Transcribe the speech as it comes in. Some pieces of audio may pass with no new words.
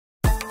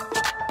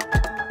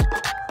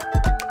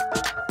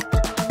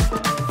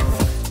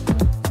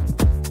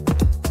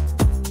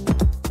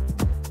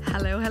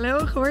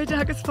Chuirde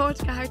agus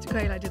fáilte háart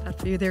goile, I did that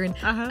for you there in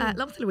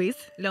Lumsa Louise.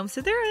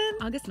 Lumsa therein.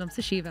 Agus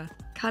lumsa Shiva.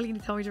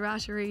 Colleen told you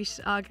Agus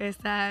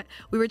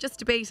we were just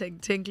debating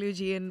to include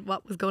you in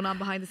what was going on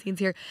behind the scenes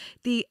here.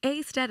 The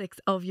aesthetics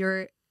of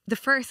the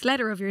first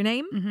letter of your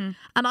name.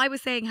 And I was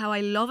saying how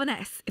I love an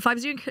S. If I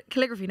was doing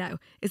calligraphy now,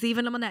 it's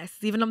even an S,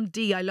 it's even an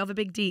D. I love a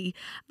big D.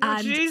 Oh,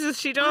 and Jesus,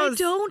 she does. I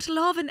don't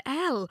love an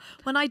L.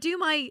 When I do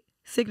my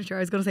signature, I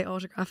was going to say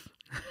autograph.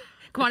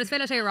 Come on, it's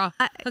fill it here, Raw.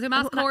 When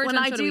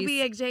I do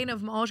be Jane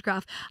of my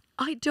autograph,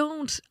 I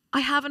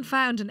haven't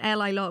found an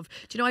L I love.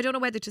 Do you know, I don't know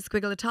whether to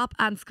squiggle the top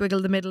and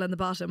squiggle the middle and the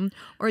bottom,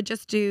 or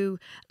just do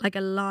like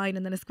a line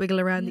and then a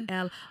squiggle around the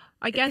L.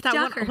 I get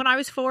that when I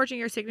was forging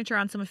your signature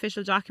on some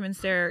official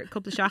documents there a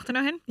couple of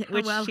sheachaint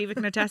which Shiva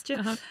can attest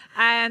to.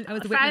 And I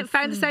was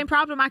found the same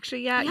problem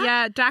actually.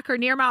 Yeah. Dakar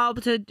near my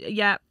able to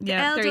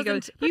there you go.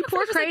 You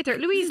poor creator.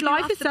 Louise,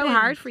 life is so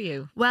hard for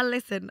you. Well,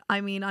 listen, I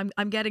mean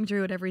I'm getting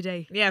through it every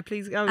day. Yeah,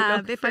 please go.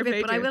 Bit by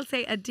bit, but I will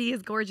say a D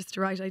is gorgeous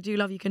to write. I do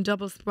love you can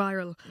double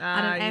spiral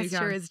and an S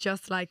is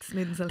just like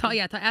smooth and silky.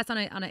 Yeah, S on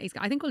a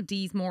I think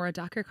D's more a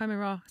Dakar kind of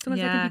raw.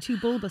 Sometimes they can be too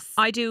bulbous.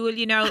 I do, well,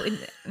 you know,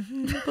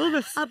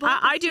 bulbous.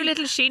 I do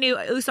little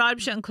sheachaint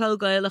úsáidse an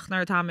clógailech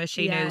nar táime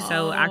sheachaint,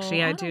 so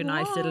actually I do a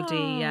nice little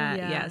D.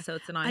 Yeah, so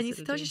it's a nice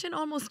little D. And you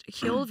almost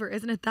Hjolver,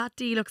 isn't it? That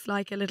D looks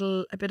like a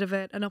bit of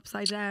an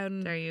upside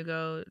down. There you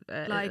go.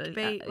 Like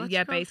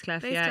bass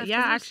clef. Yeah,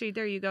 actually,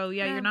 there you go.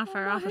 Yeah, you're not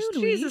far off it.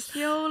 Jesus,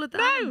 no.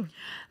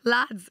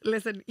 Lads,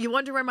 listen, you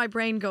wonder where my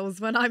brain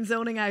goes when I'm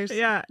zoning out.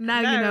 Yeah, now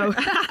you know.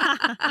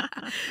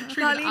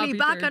 Colleen,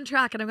 back on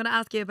track, and I'm going to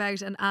ask you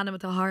about an anam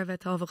atá Harveh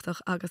tábhachtach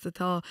agus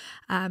atá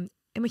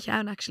in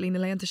Ceann actually in the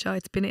Leanta show.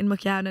 It's been in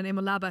Ceann and in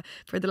Laba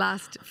for the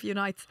last few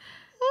nights.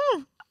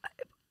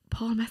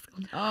 Paul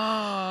Mescal.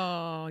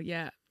 Oh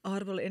yeah,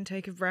 audible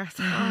intake of breath.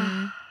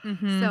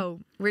 So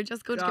we're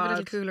just going to give it a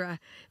little cooler.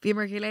 Bhí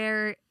mar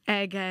giléir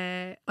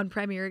ag on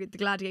premiere The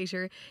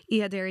Gladiator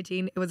Iha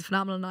Deradine. It was a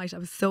phenomenal night. I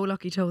was so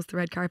lucky to host the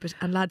red carpet,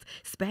 and lads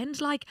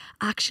spend like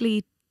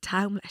actually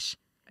townlish.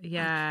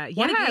 Yeah,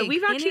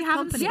 we've actually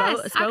haven't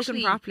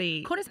spoken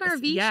properly.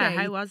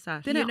 How was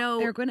that? You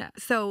know,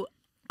 so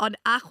on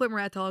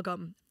Achwimmer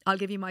Atagum, I'll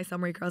give you my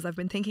summary, girls. I've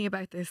been thinking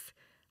about this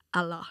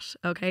a lot,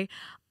 okay?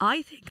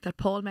 I think that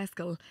Paul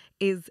Mescal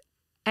is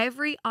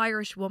every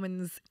Irish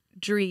woman's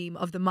dream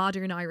of the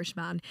modern Irish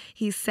man.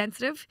 He's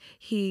sensitive,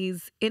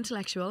 he's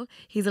intellectual,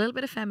 he's a little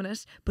bit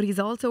effeminate, but he's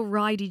also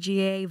ridey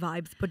GA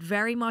vibes, but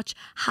very much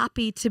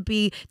happy to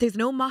be, there's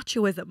no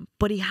machoism,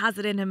 but he has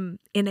it in him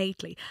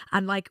innately.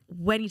 And like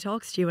when he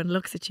talks to you and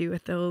looks at you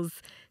with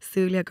those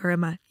Sulia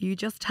Gurma, you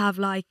just have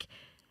like,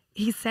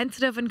 he's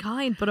sensitive and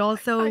kind, but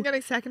also I'm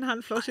getting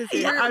secondhand flushes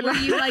here.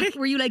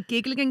 Were you like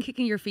giggling and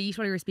kicking your feet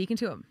while you were speaking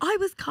to him? I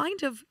was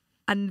kind of,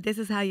 and this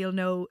is how you'll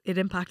know it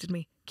impacted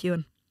me,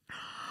 queuing.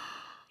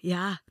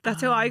 Yeah,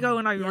 that's how I go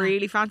when I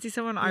really fancy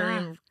someone. I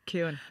am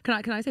queuing.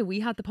 Can I say we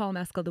had the Paul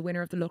Mescal, the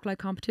winner of the lookalike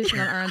competition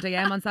on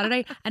R&AM on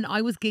Saturday, and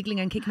I was giggling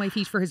and kicking my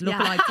feet for his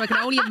lookalike, so I can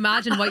only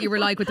imagine what you were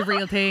like with the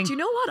real thing. Do you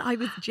know what? I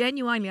was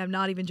genuinely, I'm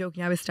not even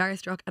joking, I was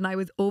starstruck, and I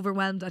was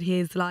overwhelmed at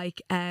his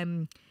like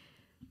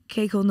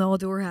Keiko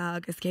nádúrtha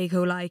agus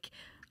Keiko like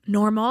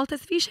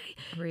normaltas bhí sé.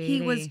 Really?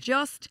 He was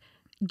just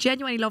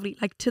genuinely lovely,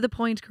 like to the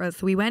point, girls.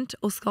 So we went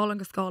Oscálan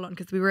go Scálan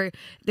because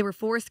there were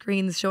 4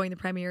 screens showing the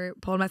premiere.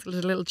 Paul Mescal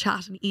did a little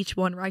chat in each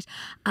one, right?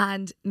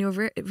 And you know,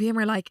 we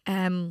were like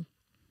there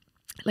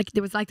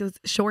was like those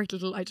short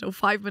little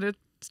 5-minute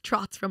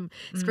trots from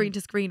screen to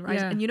screen, right?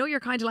 And you know,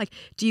 you're kind of like,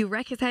 do you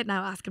wreck his head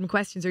now asking him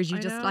questions, or do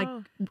you just like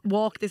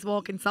walk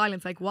in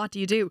silence? Like, what do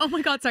you do? Oh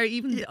my God, sorry,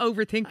 even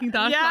overthinking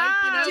that.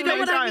 Yeah, do you know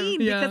what I mean?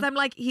 Because I'm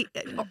like,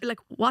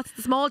 what's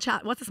the small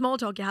chat? What's the small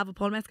talk you have with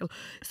Paul Mescal?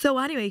 So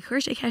anyway,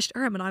 Chuirde Ceist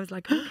and I was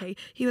like, okay.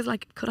 He was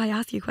like, could I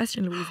ask you a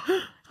question, Louise?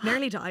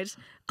 Nearly died.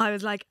 I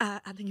was like, I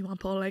think you want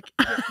Paul, like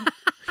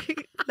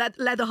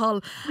let the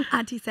hull.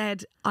 And he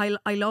said, I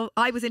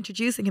was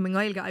introducing him in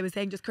Gaeilge. I was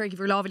saying just Craig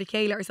for lovely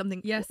Kayla or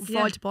something. Yes,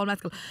 to Paul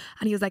Mescal.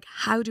 And he was like,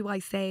 how do I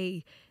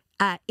say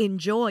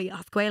enjoy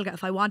as Gaeilge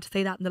if I want to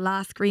say that in the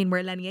last screen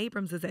where Lenny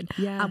Abrams is in?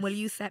 And will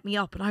you set me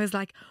up? And I was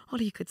like,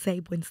 you could say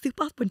buin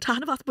súpas, buin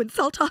tanavas, buin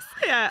sultas.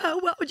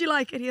 What would you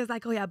like? And he was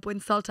like, buin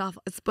sultas,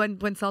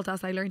 buin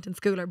sultas I learned in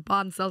school, or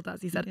bon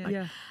sultas, he said.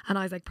 And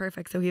I was like,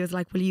 perfect. So he was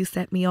like, will you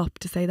set me up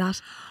to say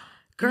that?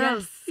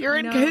 Girls, you're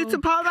in cahoots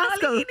with Paul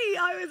Mescal.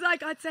 I was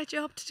like, I'd set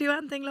you up to do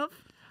anything, love.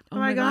 Oh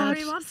my God.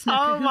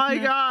 Oh my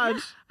God.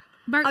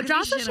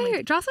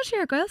 Drossel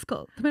share Gael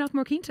School. Tá mé nach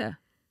mór cínte.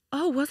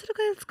 Oh, was it a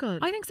Gael School?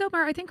 I think so,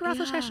 Mar. I think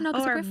Russell Session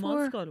agus a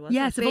before.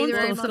 Yes, a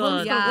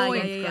School.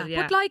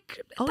 Yeah. But like,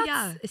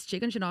 it's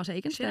chicken not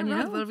taken.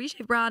 Well, we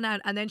shaved bra now,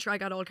 and then I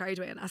got all carried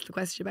away and asked the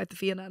question about the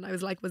feanna, and I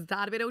was like, was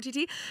that a bit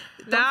OTT?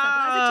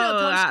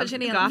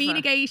 No,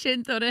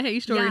 Mitigation on a hay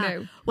story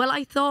now. Well,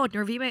 I thought,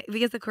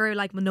 via the career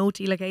like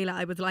Manoti Lagela,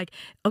 I was like,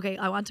 okay,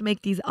 I want to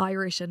make these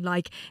Irish and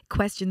like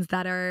questions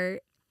that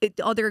are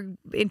other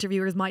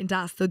interviewers mightn't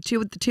ask. So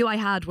the two I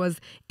had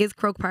was, is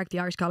Croke Park the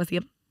Irish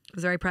Colosseum?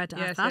 was very proud to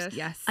ask that.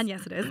 Yes. And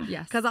yes, it is.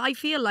 Yes. Because I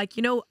feel like,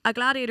 a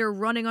gladiator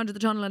running under the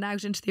tunnel and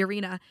out into the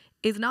arena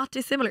is not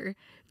dissimilar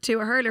to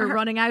a hurler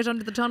running out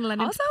under the tunnel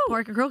and into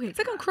Páirc and Chrócaigh. It's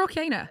like on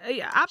Chrócaigh.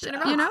 Yeah,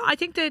 absolutely. I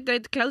think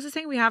the closest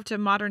thing we have to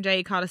modern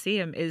day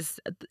Colosseum is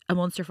a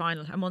Munster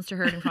final, a Munster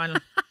hurling final.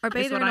 Or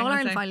basically an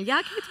All-Ireland final.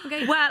 Yeah,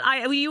 okay.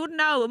 Well, you wouldn't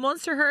know. A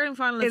Munster hurling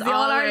final is the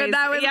All-Ireland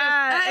now, isn't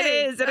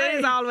it? It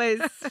is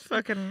always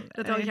fucking...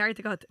 That's all you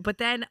to go. But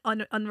then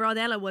on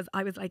Rodella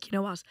I was like, you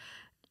know what?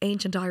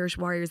 Ancient Irish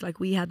warriors, like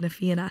we had na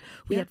Fianna,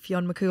 we had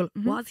Fionn McCool.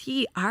 Was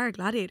he our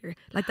gladiator?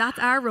 Like that's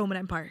our Roman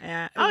Empire.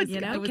 Yeah.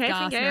 It was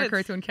gas and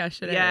Curtin Cash.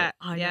 Yeah,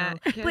 I know.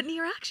 But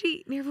near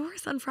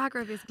worse on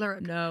Fragra vis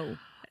Glurg. No.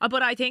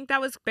 But I think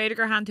that was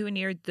Beidir Han to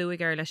near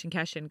Duigar Lesh and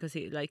Keshin because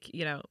he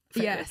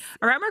Yes.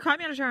 I remember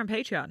coming on on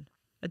Patreon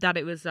that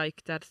it was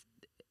like that.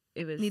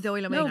 It was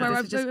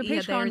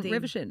Patreon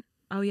revision.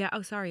 Oh yeah.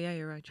 Oh sorry. Yeah,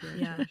 you're right.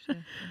 Yeah.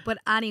 But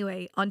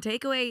anyway, on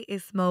takeaway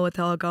is smó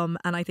atá agam,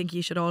 and I think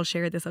you should all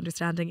share this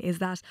understanding, is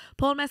that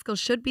Paul Mescal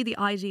should be the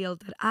ideal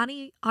that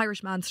any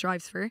Irish man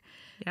strives for,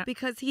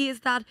 because he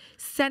is that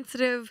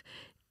sensitive,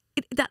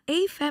 that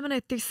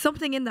effeminate. There's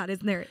something in that,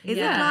 isn't there? Is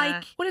it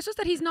like? Well, it's just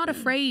that he's not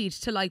afraid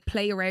to like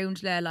play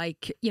around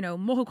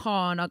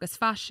mohucán agus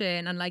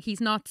fashion, and like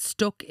he's not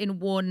stuck in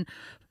one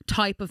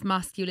type of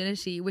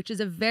masculinity, which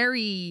is a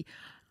very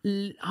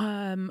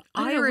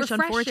Irish,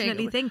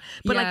 unfortunately, thing.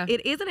 But like,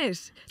 it isn't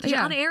it?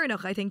 On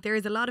Éireannach, I think there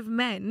is a lot of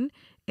men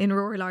in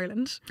rural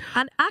Ireland,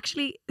 and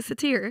actually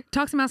satir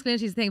toxic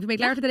masculinity is the thing. We made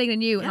Larry the thing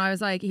new, and I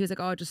was like, he was like,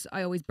 oh,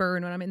 I always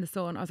burn when I'm in the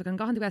sun. I was like, I'm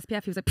going to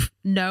SPF. He was like,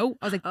 no.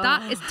 I was like,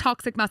 that is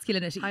toxic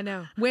masculinity. I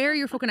know. Wear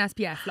your fucking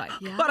SPF, like.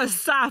 What a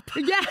sap.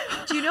 Yeah.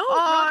 Do you know?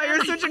 Oh,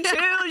 you're such a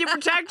chill. You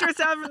protect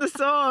yourself from the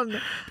sun.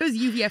 Those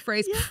UVF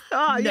rays.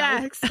 Oh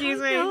yeah. Excuse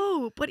me.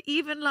 No, but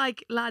even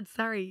like lads,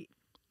 sorry.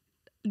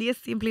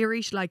 Níos simply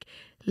reach like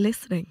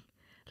listening.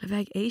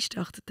 Like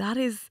éisteacht, that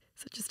is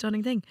such a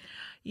stunning thing.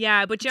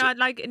 Yeah, but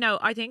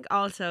I think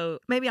also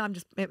maybe I'm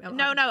just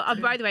no.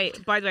 By the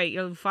way,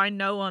 you'll find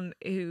no one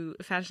who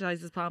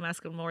fetishizes Paul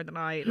Mescal more than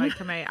I. Like,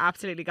 Tomei,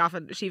 absolutely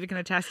gaffin. Shiva can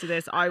attest to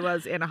this. I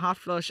was in a hot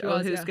flush.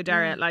 Who's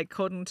Gadara? Like,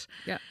 couldn't.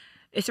 Yeah.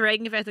 It's a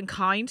reagan of it and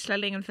kind,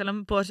 Lilling and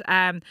film, but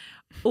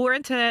or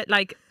into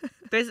like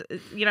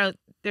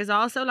there's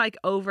also like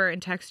over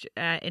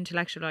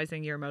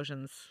intellectualizing your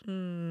emotions,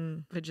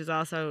 which is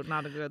also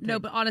not a good thing. No,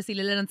 but honestly,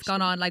 Lillian's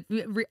gone on like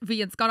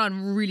Vian's gone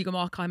on really go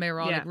mark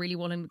like really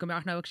wanting to go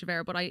back now.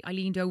 But I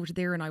leaned over to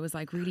there and I was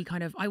like really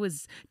I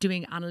was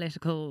doing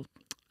analytical.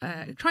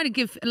 Trying to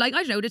give, like, I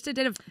don't know, just did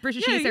a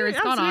British Erin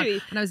Scott on,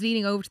 and I was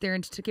leaning over to there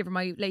and to give her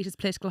my latest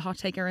political hot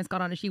take Erin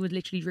Scott on, and she was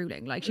literally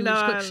drooling. Like, there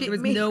was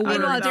no word.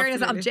 Meanwhile, Darren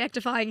is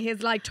objectifying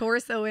his like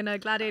torso in a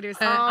gladiator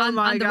suit. And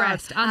the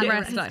rest.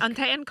 And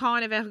Tayan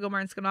Khan of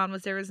Echagomer and Scanon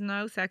was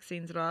no sex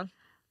scenes at all.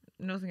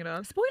 Nothing at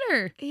all.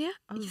 Spoiler. Yeah.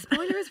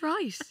 Spoiler is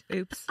right.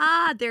 Oops.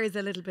 There is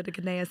a little bit of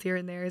Gneas here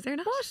and there, is there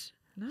not? What?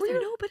 No. Was there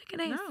no bit of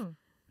Gneas? No.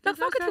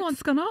 Look at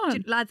what's gone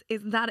on. Lads,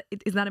 isn't that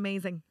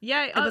amazing?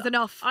 Yeah, it was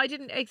enough. I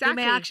didn't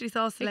exactly. You may actually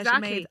saw Celeste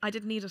Maid. I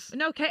didn't need it.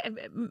 No,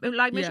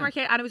 like Mission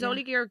Marquette, and it was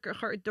only your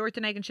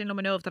Dorothy and Shin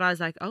Lumanov that I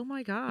was like, oh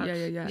my god.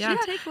 Yeah.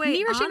 Take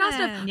away.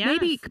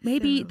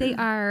 Maybe they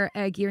are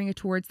gearing it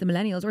towards the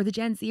millennials or the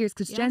Gen Zers,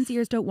 because Gen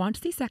Zers don't want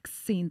to see sex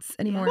scenes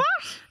anymore. What?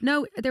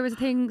 No, there was a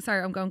thing.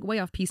 Sorry, I'm going way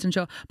off piece and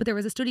show, but there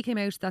was a study came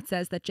out that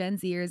says that Gen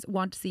Zers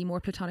want to see more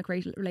platonic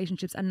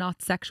relationships and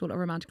not sexual or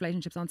romantic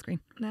relationships on screen.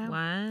 No.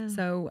 Wow.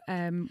 So,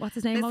 what's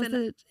his name? What was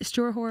the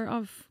Sturhor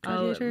of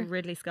Gladiator?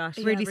 Ridley Scott.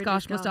 Ridley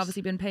Scott must have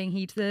obviously been paying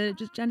heed to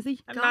the Gen Z.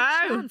 No.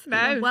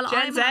 Well,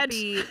 Gen I'm Z.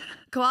 happy.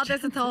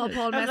 Coadlis and Paul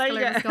Mescal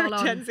ar scáil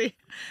on. Gen Z.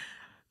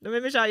 No,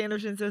 maybe I know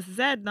since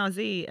Z na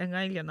Z and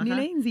Gaelian.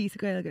 Níl Z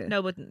Gaeilge.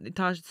 No, but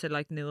Taj said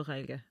like New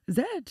Gaeilge.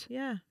 Z.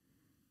 Yeah,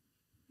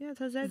 it's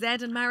Z. Z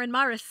and Marin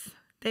Morris.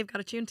 They've got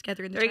a tune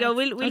together in the There you go.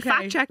 We'll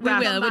fact check that.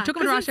 We will. We'll chuck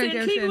on the Russia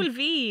People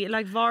V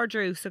like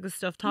Vardrus and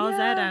stuff. Tá Z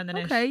down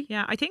the okay.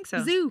 Yeah, I think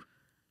so. Zoo.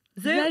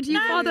 Z you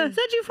father.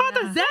 Z you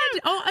father. Z.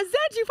 Oh, a Z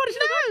you father.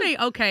 No. Me.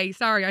 Okay,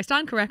 sorry. I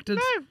stand corrected.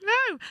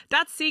 No.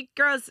 That's see,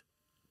 girls.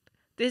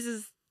 This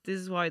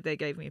is why they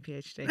gave me a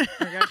PhD.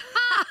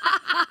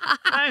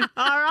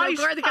 All right.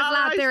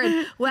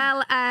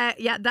 Well,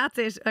 that's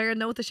it. I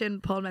know the shin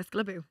Paul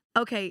Mescal.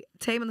 Okay,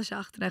 Tame on the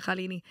Sheachaint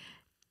Chalini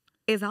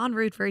is en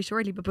route very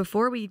shortly, but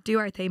before we do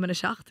our Tame on the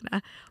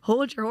Sheachaint,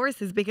 hold your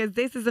horses, because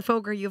this is the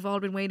fogger you've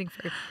all been waiting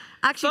for.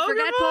 Actually,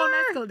 forget Paul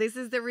Mescal. This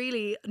is the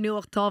really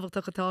nuach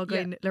tábhachtach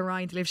going le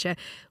Ryan to live.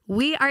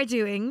 We are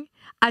doing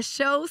a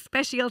show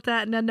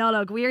specialta na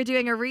Nullag. We are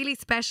doing a really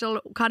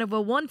special kind of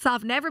a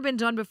once-off, never been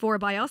done before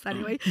by us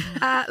anyway,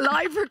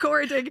 live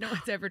recording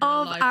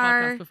of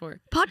our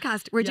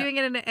podcast. We're doing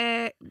it in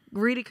a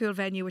really cool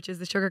venue, which is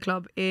the Sugar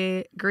Club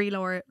in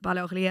Greenlaw,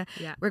 Ballachlia.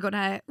 We're going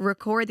to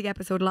record the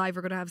episode live.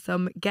 We're going to have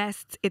some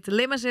guests. It's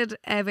limited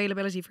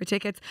availability for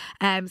tickets,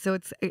 so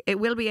it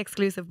will be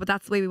exclusive, but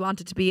that's the way we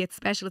want it to be. It's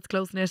special, it's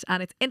close-knit,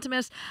 and it's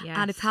intimate,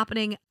 and it's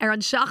happening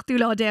around Sheachtú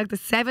Lá Déag, the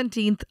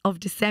 17th of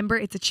December.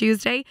 It's a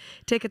Tuesday.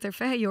 Tickets are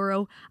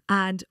 €5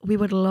 and we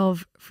would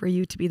love for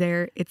you to be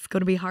there. It's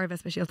going to be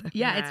Harvest Mescal.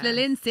 Yeah, it's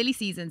Lilin silly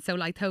season. So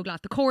like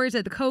Thoglat, the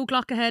Corda, the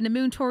Coglach ahead, the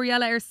Moon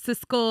Toriella, Ersa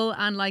Skull,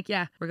 and like,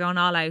 yeah. We're going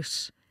all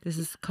out. This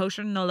is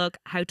Kosher Nullock,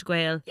 How to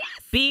Gael. Yes.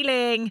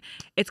 Beeling.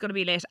 It's going to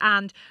be lit.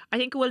 And I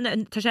think we'll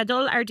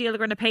Tashadul our deal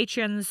going to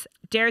Patreons.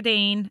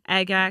 Dardine,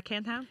 Ega,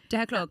 Cinneadh.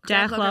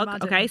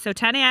 Dechlug. Okay, so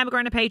 10 a.m. we're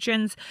going to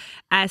Patreons.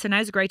 So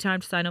now's a great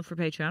time to sign up for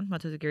Patreon. What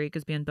does agree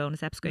because being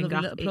bonus episode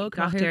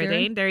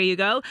Dardine. There you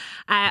go.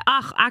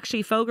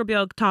 Actually,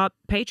 Fogerbiog top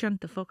Patreon,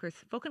 the fuckers.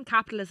 Fucking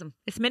capitalism.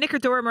 It's Miniker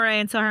Dormore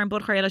and Sahar and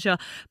Budkhayla show.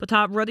 But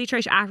top Ruddy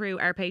Trish Ahru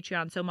our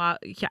Patreon. So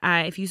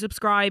if you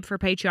subscribe for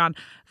Patreon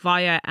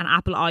via an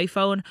Apple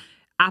iPhone,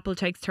 Apple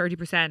takes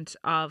 30%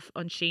 of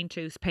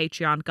Unsheentú's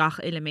Patreon gach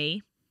ilimi.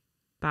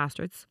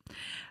 Bastards.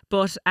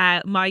 But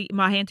my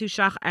hentu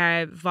shach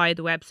via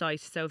the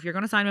website. So if you're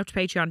going to sign up to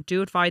Patreon,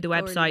 do it via the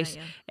website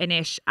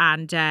inish,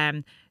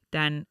 and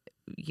then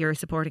you're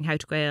supporting How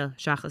to Gael.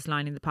 Shach is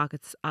lining the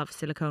pockets of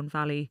Silicon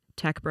Valley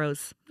tech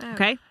bros.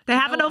 Okay, they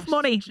have enough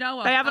money. Do you know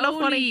what? They have enough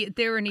Only money.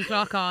 Derany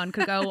Clock on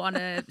could go on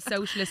a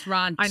socialist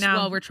rant I know.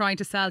 while we're trying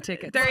to sell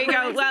tickets. There you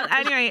go. Well,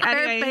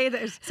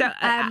 anyway. So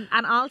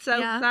and also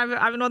I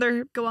have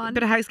another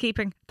bit of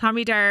housekeeping.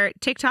 Tommy Dare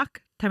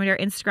TikTok, Tommy Dare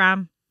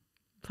Instagram.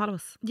 Follow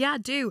us. Yeah,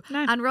 do.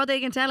 No. And Rod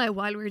Egantella,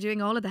 while we're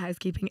doing all of the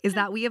housekeeping, is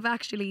that we have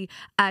actually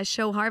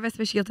show Harvest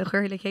Mescal to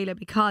Chrócaigh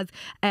because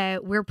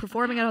we're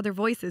performing at other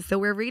voices. So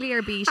we're really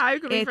our beat. How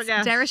could we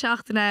forget? Dara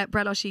Sheachaint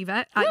Brelo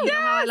Shiva. You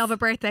know how I love a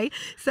birthday.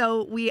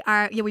 So we've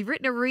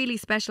written a really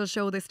special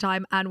show this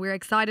time and we're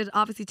excited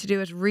obviously to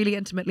do it really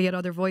intimately at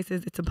other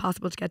voices. It's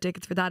impossible to get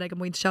tickets for that Egg and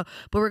Ween show.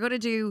 But we're going to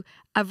do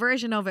a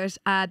version of it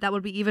that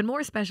will be even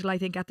more special, I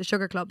think, at the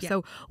Sugar Club. Yeah.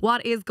 So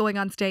what is going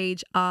on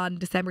stage on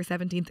December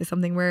 17th is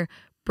something we're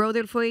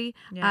Brodil Fui,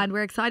 and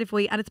we're excited for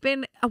you. And it's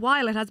been a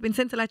while. It has been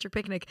since Electric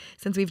Picnic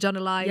since we've done a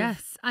live.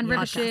 Yes, and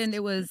Rivishin,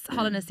 it was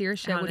Holland Sears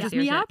show, which was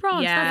ages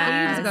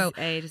ago.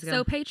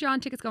 So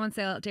Patreon tickets go on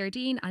sale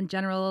Dardine, and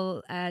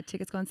general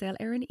tickets go on sale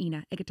Erin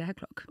Ina Egadeh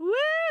Clock.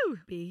 Woo!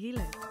 Be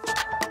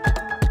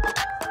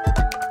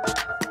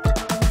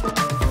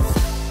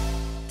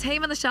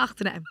Tame on the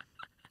Sheachaint.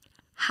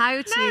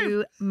 How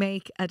to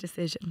make a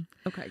decision.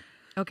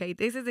 Okay,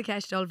 this is a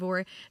question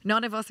for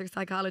none of us are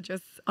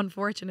psychologists,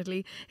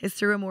 unfortunately. It's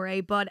through a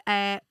móra. But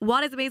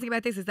what is amazing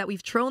about this is that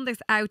we've thrown this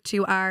out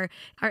to our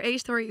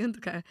story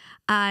Untuka,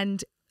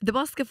 and the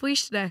Bosca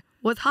Fuishna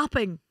was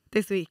hopping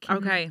this week.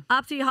 Okay.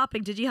 Absolutely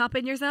hopping. Did you hop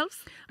in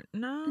yourselves?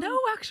 No,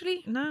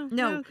 actually. No.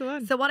 Go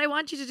on. So what I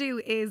want you to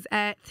do is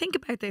think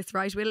about this,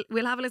 right?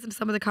 We'll have a listen to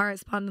some of the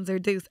correspondence or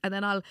deuce, and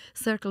then I'll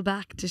circle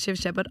back to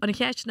Shivsha. But on a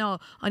catch no,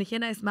 on a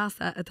chinneadh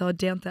massa at the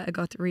denta I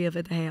got rid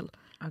of the hell.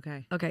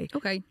 Okay.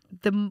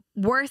 The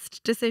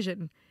worst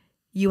decision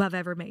you have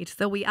ever made.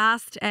 So we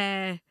asked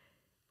our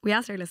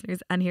listeners,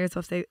 and here's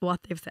what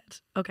they've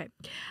said. Okay.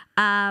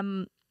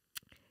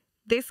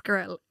 This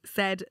girl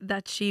said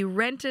that she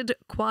rented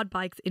quad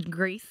bikes in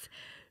Greece,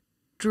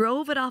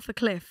 drove it off a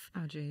cliff.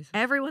 Oh, jeez.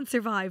 Everyone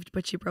survived,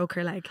 but she broke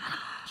her leg.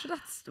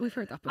 We've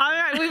heard that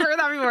before. We've heard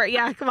that before.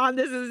 Yeah, come on.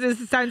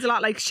 This sounds a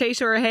lot like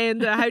Sheachaint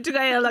Hand. How to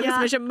Gael, like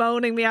a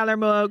moaning me aller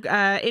mug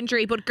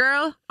injury. But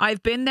girl,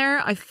 I've been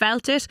there. I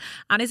felt it.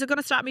 And is it going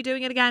to stop me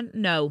doing it again?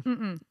 No.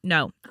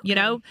 No. Okay. You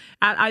know,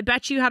 I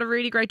bet you had a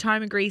really great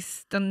time in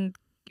Greece than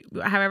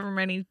however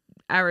many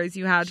hours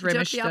you had. She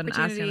took the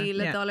opportunity,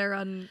 $1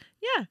 on.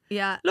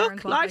 Yeah.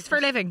 Look, life's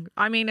for living.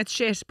 I mean, it's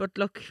shit, but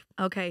look.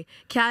 Okay.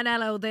 Can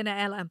Ella, then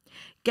Ella.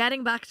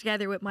 Getting back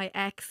together with my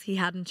ex, he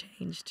hadn't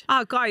changed.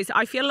 Oh, guys,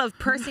 I feel I've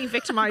personally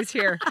victimised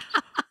here.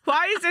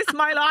 Why is this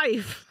my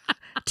life?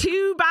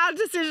 2 bad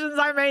decisions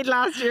I made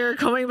last year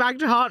coming back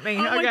to haunt me.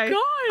 Oh my God.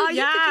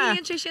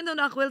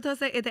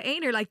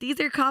 Like, these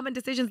are common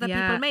decisions that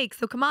people make.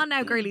 So come on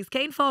now, girlies.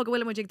 Cain fog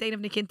will and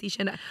dhéanamh na chinntí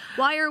sinna.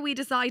 Why are we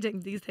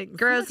deciding these things?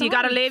 Girls, you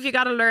gotta live, you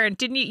gotta learn.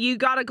 Didn't you? You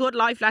got a good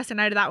life lesson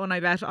out of that one, I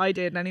bet. I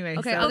did anyway.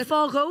 Okay.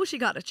 So. She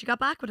got it. She got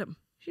back with him.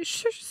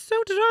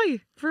 So did I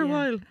for a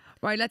while.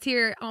 Right, let's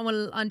hear on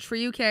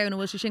Triú Ceann and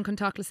will she shin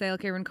contact the sale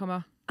Kieran come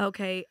up.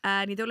 Okay,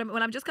 and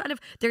well, I'm just kind of,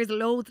 there's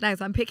loads now,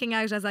 so I'm picking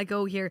out as I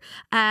go here.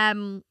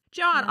 John,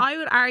 I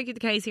would argue the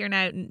case here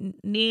now.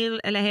 Níl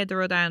Elehe the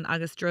Rodan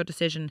agus draw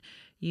decision.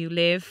 You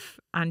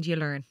live and you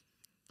learn.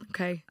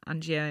 Okay.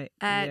 And Dina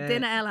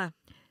Ella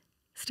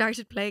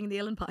started playing the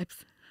uilleann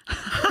pipes.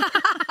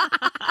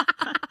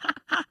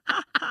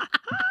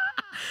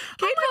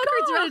 No,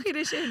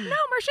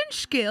 mar sin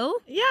skill.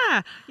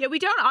 Yeah,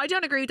 I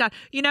don't agree with that.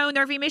 You know,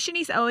 nervy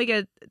missionis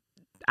oiga.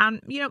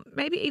 And, you know,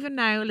 maybe even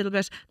now a little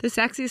bit, the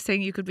sexiest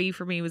thing you could be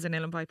for me was an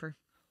uilleann piper.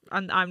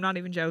 And I'm not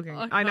even joking.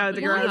 I know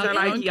the girls are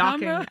like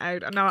yocking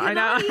out. No, I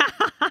know.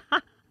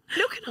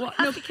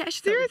 Look at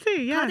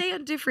seriously, yeah. They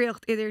on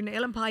different either in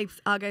uilleann pipes,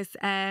 August.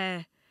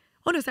 Oh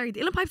no, sorry, the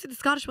uilleann pipes are the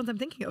Scottish ones I'm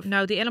thinking of.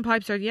 No, the uilleann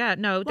pipes are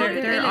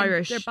they're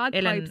Irish. Their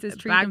bagpipes is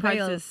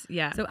bagpipes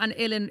is So an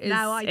uilleann is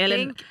now I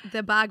think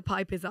the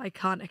bagpipe is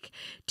iconic.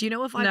 Do you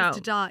know if I was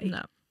to die?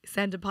 No.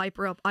 send a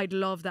piper up. I'd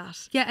love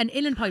that. Yeah, an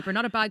uilleann piper,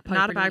 not a bagpiper.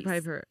 Not a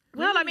bagpiper.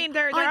 Well, I mean,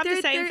 they're of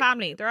the same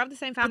family. They're of the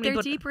same family, but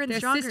they're deeper and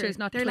stronger. Sisters,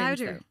 not they're twins,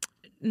 louder. though.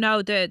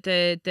 No, the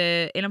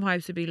uilleann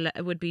pipes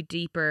would be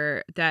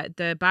deeper.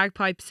 The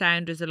bagpipe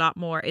sound is a lot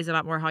more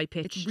high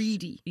pitched. It's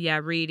reedy. Yeah,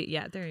 reedy.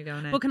 Yeah, there you go.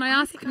 Now. But can I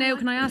ask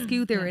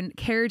you there in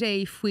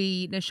Cairday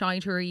fui na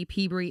Shintory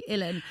Peabry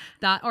Uilleann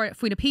that, or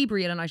fui na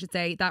Peabry Uilleann I should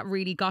say, that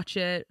really got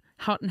you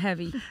hot and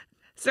heavy?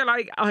 So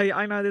like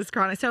I know this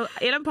chronic. So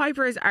uilleann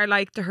pipers are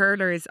like the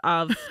hurlers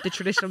of the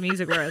traditional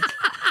music world.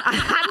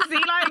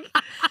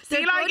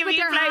 See, like if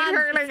you played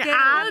hurling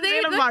and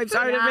uilleann pipes,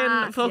 I would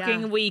have been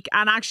fucking weak.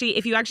 And actually,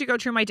 if you actually go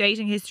through my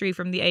dating history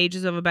from the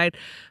ages of about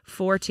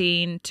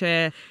 14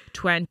 to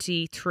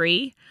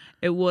 23,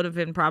 it would have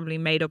been probably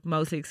made up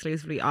mostly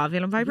exclusively of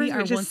uilleann pipers,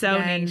 which is so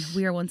niche.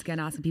 We are once again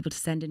asking people to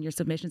send in your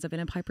submissions of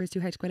uilleann pipers to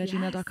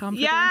hgoile@gmail.com.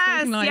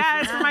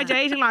 Yes, for my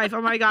dating life.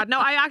 Oh my god, no,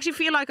 I actually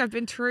feel like I've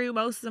been through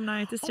most of them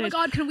now at this stage. Oh my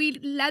god, can we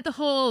let the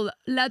whole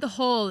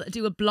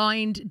do a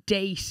blind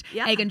date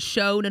egg and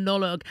show na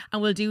nullag,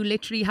 and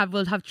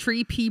we'll have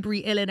 3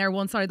 Peabry Uilleann on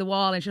one side of the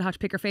wall, and she'll have to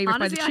pick her favourite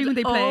by the tune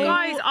they play.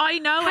 Guys, I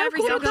know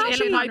every single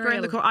uilleann piper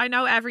in the I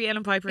know every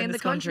uilleann piper in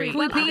this country. Can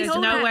we please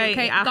no way.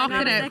 Okay,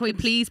 can we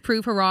please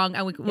prove her wrong,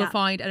 and we'll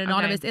find an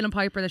anonymous uilleann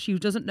piper that she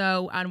doesn't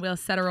know, and we'll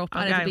set her up,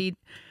 and it'll be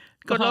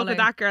good luck with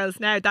that, girls.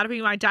 Now that'll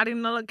be my daddy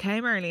nullag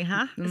came early,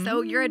 huh?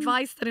 So your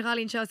advice to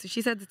Colleen Shaw. So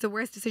she said it's the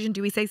worst decision.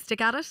 Do we say stick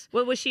at it?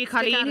 Well, was she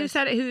Colleen who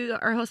said it? Who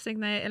are hosting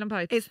the uilleann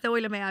pipes? It's the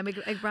uilleann me. I'm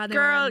a brother.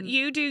 Girl,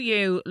 you do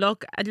you.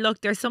 Look.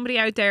 There's somebody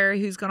out there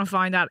who's going to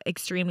find that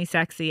extremely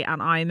sexy,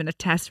 and I'm in a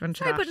testament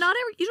to that. But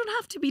you don't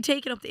have to be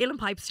taking up the uilleann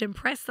pipes to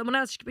impress someone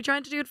else. She could be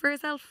trying to do it for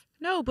herself.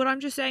 No, but I'm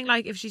just saying,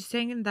 like, if she's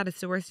saying that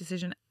it's the worst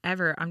decision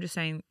ever, I'm just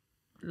saying,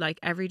 like,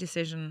 every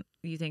decision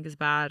you think is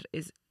bad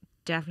is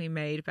definitely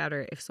made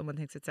better if someone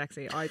thinks it's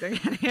sexy. I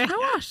think. You know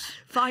what?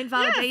 Find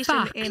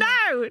validation in.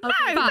 No,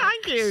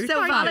 thank you.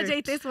 So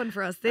validate this one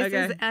for us. This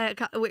is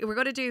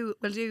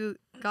we'll do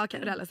God.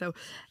 So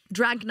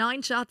drank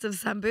 9 shots of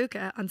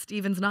sambuca on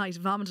Stephen's night,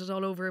 vomited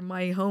all over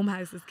my home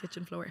house's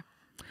kitchen floor.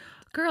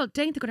 Girl,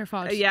 dain't the good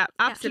fault. Yeah,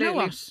 absolutely. You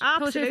know what?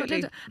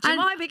 Absolutely. Do you know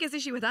what my biggest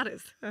issue with that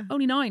is?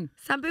 Only 9.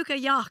 Sambuca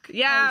yuck.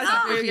 Yeah,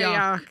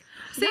 sambuca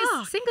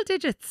yuck. Single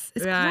digits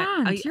is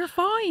grand. You're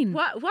fine.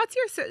 What's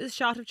your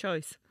shot of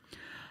choice?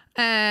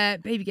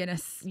 Baby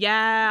Guinness.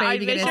 Yeah,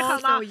 Baby Guinness.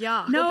 Also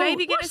yuck. No,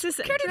 Baby Guinness is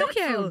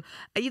dreadful.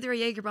 Either a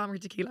Jaeger bomb or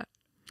tequila.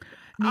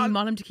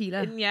 Mollum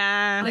tequila.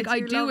 Yeah. Like I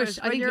do it.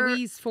 I think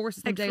Louise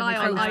forces them down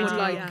my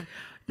throat.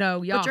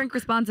 No, yeah. But drink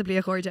responsibly,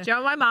 according to. Do you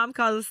know what my mom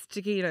calls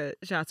tequila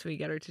shots? We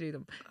get her to do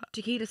them.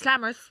 Tequila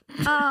slammers.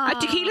 A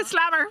tequila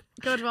slammer.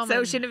 Good woman.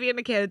 So Genevieve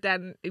the kid,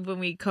 then when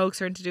we coax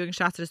her into doing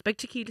shots, it's big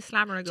tequila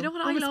slammer. I go, do you know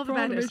what I love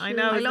about it? I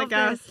know. I love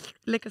this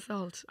lick of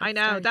salt. I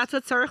know. That's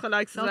what Sorcha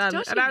likes as well.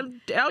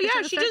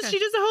 She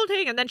does the whole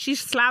thing, and then she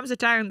slams it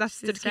down. That's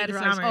the tequila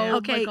slammer. Oh,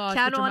 okay,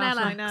 Ceann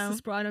Ella. I know.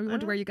 I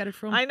wonder where you get it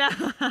from. I know.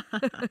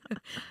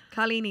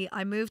 Colleen,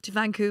 I moved to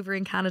Vancouver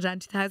in Canada in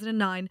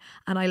 2009,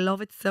 and I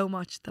love it so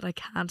much that I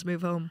can't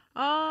move home.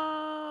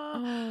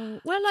 Oh.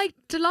 Well, like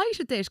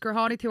delighted this gur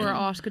hánig tú ar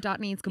ás go dat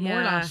níos go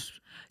mór leis.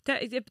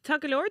 Tá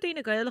go leor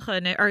daoine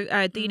gailge or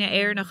daoine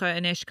éarnacha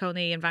in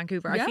Chrócaigh in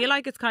Vancouver. I feel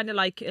like it's kind of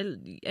like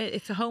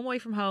it's a home away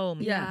from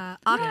home. Yeah.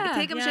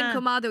 Take them sin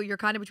comado, you're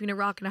kind of between a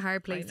rock and a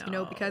hard place, you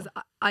know, because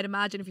I'd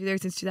imagine if you're there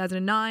since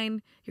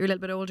 2009, you're a little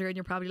bit older and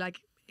you're probably like,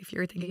 if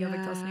you're thinking of a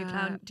new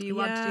clown, do you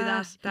want to do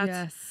that?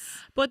 Yes.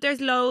 But there's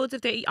loads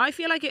of I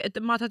feel like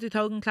the Mata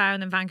Togan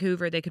clown in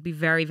Vancouver, they could be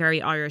very,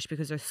 very Irish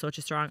because there's such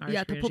a strong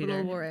Irish community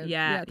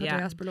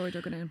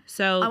there.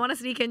 So I want to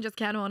sneak in just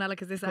Ceann Ella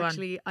because this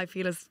actually I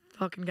feel is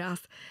fucking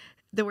gas.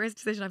 The worst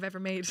decision I've ever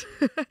made.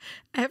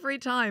 Every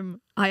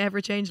time I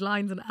ever change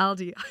lines in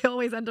Aldi, I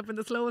always end up in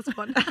the slowest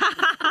one.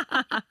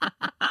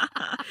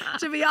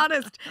 To be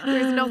honest,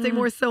 there's nothing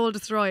more soul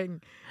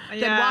destroying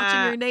than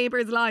watching your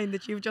neighbour's line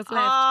that you've just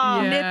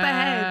left nip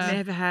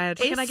ahead.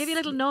 Can I give you a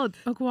little nod?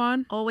 Oh, go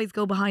on. Always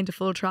go behind a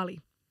full trolley.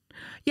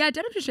 Yeah,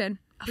 dead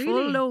a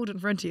full load in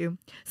front of you.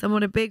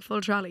 Someone with a big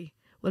full trolley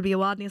will be a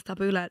wadnius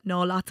tabula.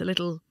 No, lots of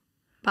little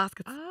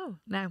baskets. Oh,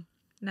 now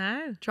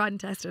tried and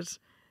tested.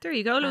 There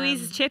you go,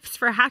 Louise's chips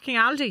for hacking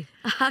Aldi.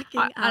 I'd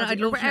love to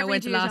know when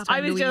the last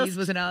time Louise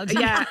was in Aldi.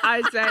 Yeah,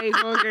 I'd say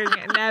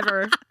fucking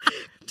never.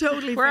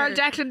 Totally We're fair. on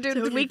Declan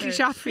doing the weekly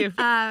shop for you.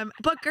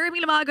 But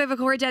Gurmi Lamago of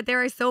Corjet,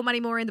 there are so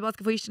many more in the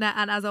Bosca Fuishna,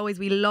 and as always,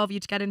 we love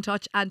you to get in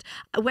touch. And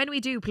when we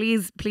do,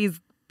 please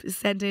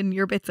send in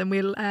your bits and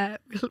we'll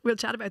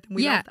chat about them.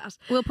 We love that.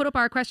 We'll put up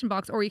our question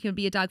box, or you can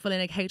be a dagfull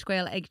in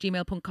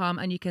hgoile@gmail.com,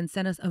 and you can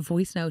send us a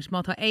voice note.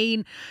 Mata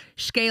ein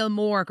scale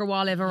more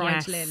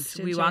Yes,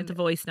 we want the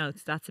voice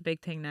notes. That's a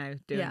big thing now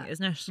doing,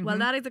 isn't it? Well,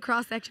 that is a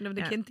cross section of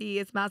the chinntí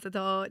is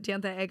massatá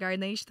dianta ag our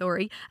neish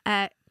story.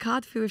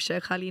 Cad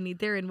fuaise Chalini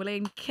Dirin will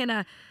ein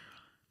kinna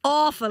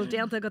awful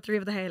dianta got 3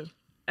 of the hail.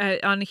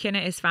 On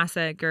chinneadh is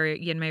fasa gur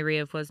yin me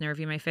riamh was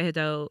nervy my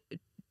fihdo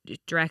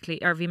directly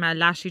or bhí me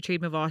lasú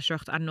tríd me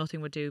bháisteacht and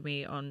nothing would do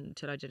me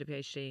until I did a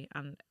PhD,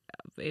 and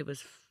it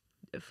was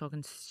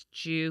fucking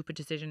stupid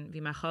decision.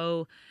 Bhí me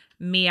cho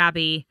me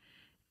Abby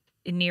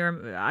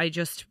near I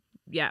just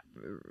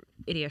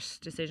idiot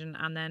decision,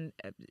 and then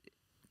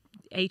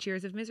 8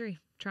 years of misery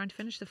trying to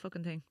finish the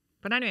fucking thing.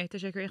 But anyway, tá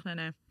sé críochna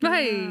now.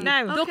 Right.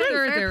 No,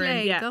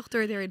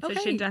 Doctor they're in. So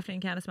sin definitely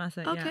can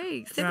massa.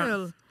 Okay,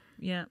 simple.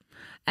 Yeah.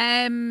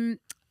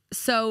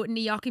 So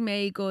ní yoki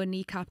me go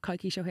ní cap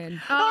caiici seo hin.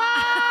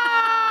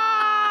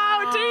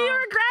 Oh, do you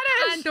regret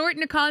it? And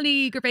Dorton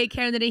Colony gur bé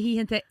ceann na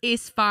híhananta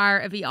is far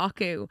a bhí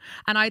acu.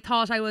 And I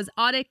thought I was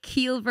on a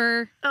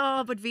keelver.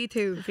 Oh, but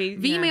V2.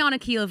 Bhí me on a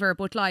keelver,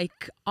 but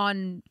like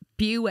on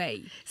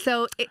Buway.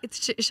 So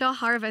it's sure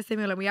harvest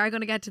similar. We are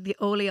going to get to the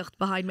oleocht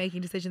behind making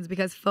decisions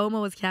because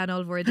FOMO is ceann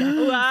all for death.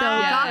 So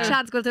that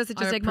chance goes to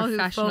just like who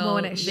FOMO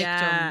in it.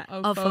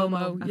 Of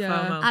FOMO.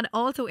 FOMO. And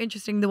also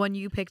interesting the one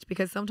you picked,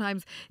 because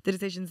sometimes the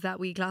decisions that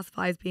we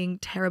classify as being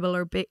terrible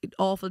or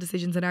awful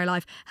decisions in our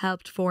life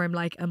helped form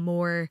like a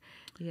more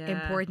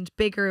important,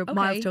 bigger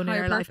milestone in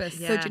our purpose.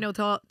 life. So do you know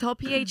tá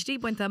PhD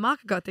buinte amach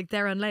agat ag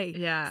there an lei.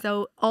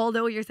 So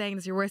although you're saying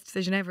it's your worst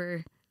decision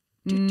ever,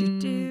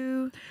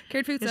 I'm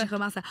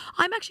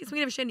actually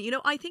swinging of shin. You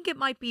know, I think it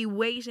might be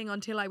waiting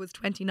until I was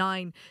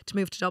 29 to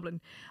move to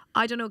Dublin.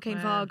 I don't know Cain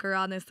Fog or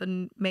Honest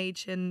and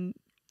Mage and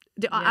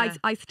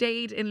I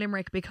stayed in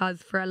Limerick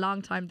because for a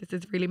long time, this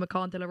is really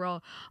McConnell raw.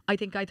 I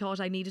think I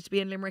thought I needed to be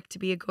in Limerick to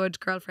be a good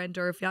girlfriend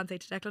or a fiance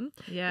to Declan.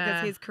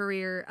 Because his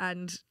career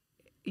and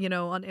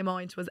on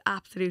Imoint was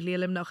absolutely a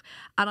limnach.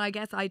 And I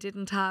guess I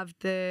didn't have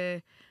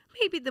the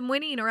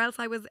winning, or else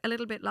I was a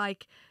little bit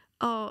like,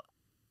 I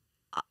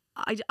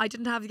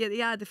didn't have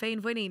the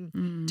fein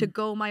winning to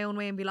go my own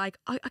way and be like,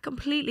 I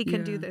completely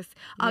can do this.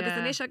 Agus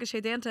an ish agus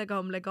sé déanta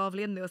gom le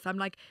gavlin nus. I'm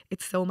like,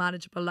 it's so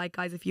manageable. Like,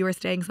 guys, if you are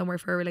staying somewhere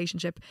for a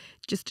relationship,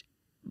 just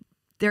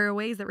there are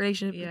ways that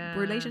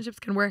relationships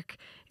can work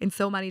in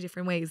so many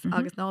different ways.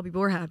 Agus ná bí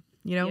bortha,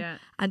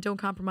 and don't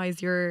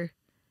compromise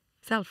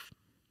yourself.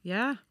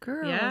 Yeah,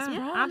 girls,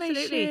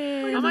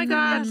 absolutely. Oh my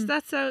God,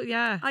 that's so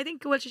I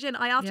think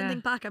I often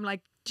think back. I'm like,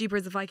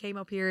 jeepers, if I came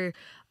up here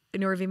in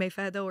Orvie May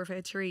Fedo or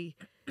Fed Tree,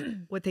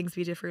 would things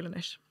be different in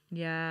it?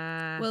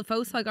 Yeah. Well,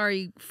 folks like are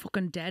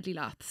fucking deadly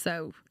lads,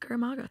 so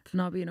Kermagat.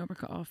 Not being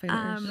uppercut off.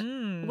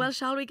 Well,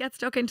 shall we get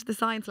stuck into the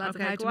science, lads,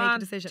 of how to make a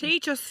decision?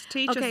 Teach us.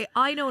 Okay,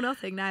 I know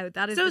nothing now.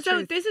 That is the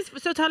truth. This is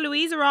tá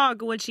Louise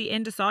Rog will she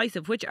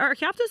indecisive, which are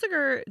captas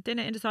are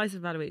dinner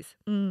indecisive by Louise.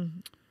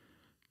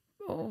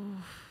 Oh.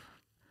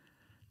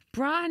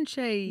 Branche.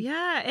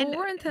 Yeah.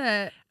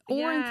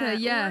 Orintha,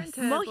 yes.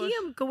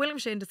 Mohiam go William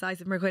Shane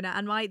indecisive Merquina,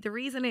 and the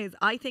reason is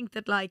I think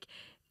that like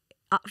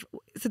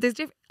so there's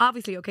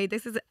obviously I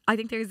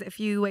think there's a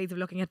few ways of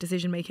looking at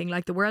decision making.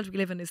 Like, the world we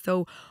live in is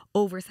so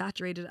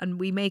oversaturated and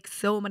we make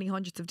so many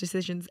hundreds of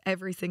decisions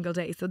every single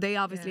day. So they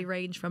obviously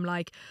range from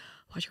like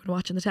what you're going to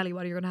watch on the telly,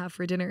 what you're going to have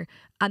for dinner,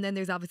 and then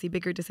there's obviously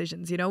bigger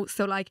decisions,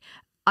 so like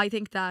I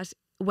think that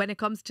when it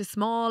comes to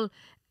small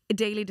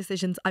daily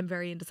decisions, I'm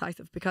very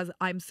indecisive because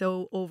I'm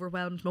so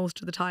overwhelmed most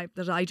of the time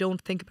that I don't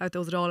think about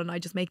those at all, and I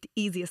just make the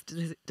easiest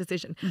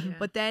decision.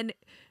 But then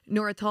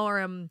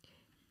Nurathorum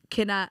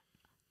kinna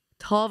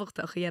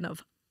tábhachtach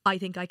dhéanamh, I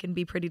think I can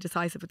be pretty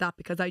decisive with that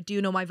because I do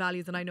know my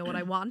values and I know what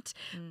I want.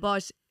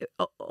 But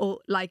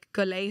like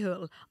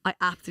goile, I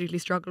absolutely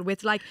struggle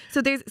with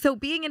so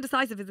being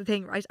indecisive is the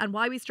thing, right? And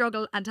why we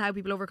struggle and how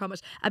people overcome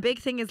it. A big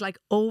thing is like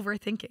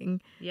overthinking.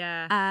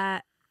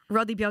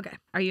 Roddy Bioga.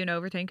 Are you an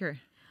overthinker?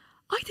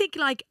 I think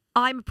like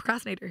I'm a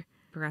procrastinator.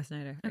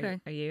 Okay.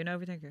 Are you an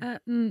overthinker?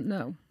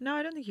 No. No,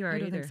 I don't think you are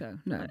either. I don't think so.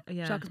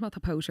 No. Shock not the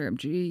poacher.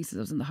 Jesus, I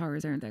was in the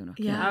horrors, aren't they?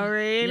 Yeah. Oh,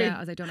 really? Yeah, I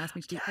was like, don't ask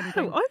me to do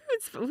anything.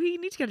 We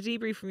need to get a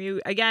debrief from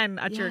you again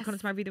at your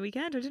Connors Marby the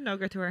weekend. I didn't know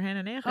go to our hen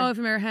and eich. Oh,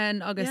 from our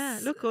hen, August. Yeah,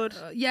 look good.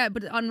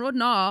 But on Rud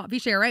Na, we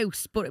share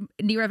out, but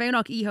near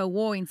Avenock Iho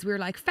Wines, we were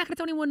like, feck,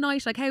 it's only one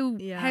night. Like, how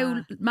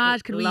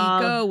mad can we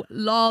go?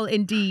 Lol,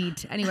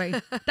 indeed. Anyway,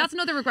 that's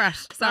another regret.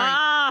 Sorry.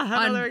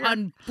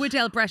 On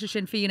Woodell, British,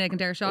 Sinn Féin, and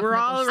Dare Shock. We're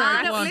all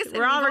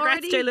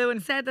regrets, J. Lewin.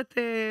 Said that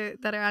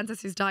our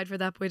ancestors died for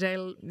that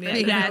Woodell.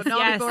 Yes,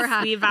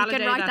 we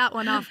validate you can write that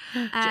one off. Do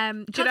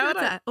you know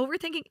what?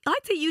 Overthinking.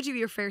 I'd say you do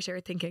your fair share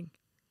of thinking.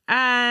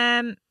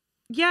 I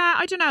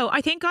don't know.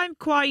 I think I'm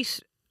quite.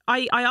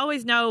 I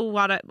always know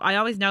I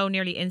always know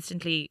nearly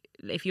instantly.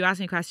 If you ask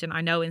me a question,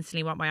 I know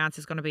instantly what my answer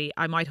is going to be.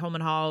 I might hum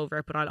and haw over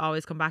it, but I'll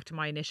always come back to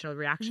my initial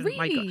reaction.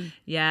 Really?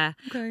 Yeah.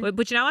 Okay.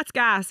 But you know what's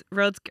gas?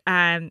 Rud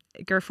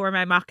gur for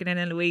my mocking in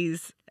and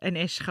Louise and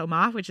Ish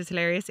Choma, which is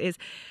hilarious, is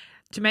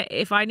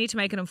if I need to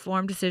make an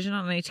informed decision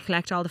and I need to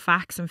collect all the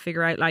facts and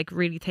figure out, like,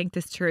 really think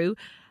this through,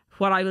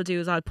 what I will do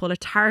is I'll pull a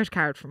tarot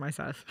card for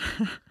myself.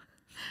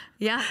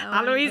 Yeah.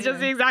 And Louise does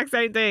the exact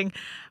same thing,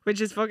 which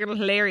is fucking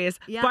hilarious.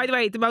 Yeah. By the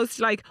way, the most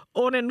like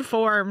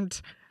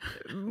uninformed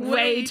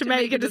way to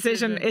make a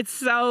decision. It's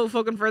so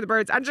fucking for the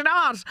birds. And you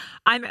know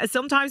what?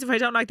 Sometimes if I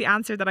don't like the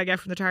answer that I get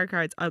from the tarot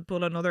cards, I'll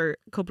pull another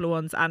couple of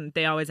ones and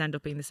they always end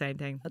up being the same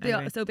thing.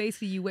 Anyway. So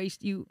basically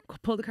you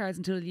pull the cards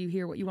until you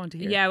hear what you want to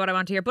hear. Yeah, what I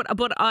want to hear. But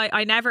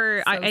I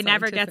never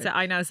gets it.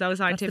 I know, so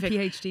scientific.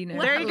 That's the PhD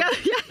now. There you go.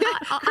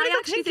 I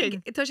actually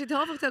think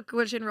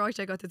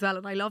I got as well,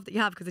 and I love that you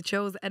have, because it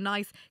shows a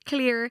nice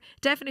clear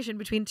definition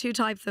between two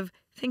types of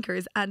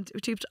thinkers and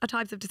two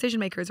types of decision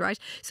makers, right?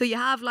 So you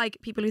have like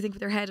people who think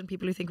with their head and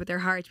people who think with their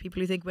heart,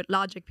 people who think with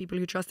logic, people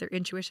who trust their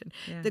intuition.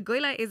 The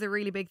goile is a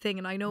really big thing,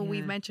 and I know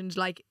we've mentioned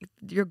like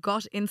your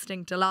gut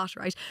instinct a lot,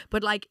 right?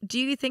 But like, do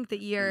you think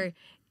that you're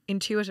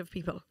intuitive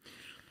people?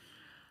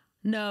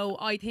 No,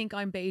 I think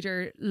I'm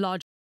better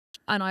logic.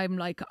 And I'm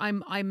like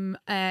I'm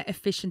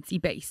efficiency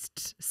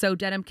based. So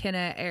denim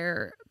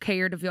cinneadh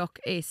ceir de bheoch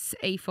is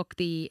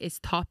éfachtaí is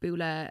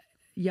tapúla.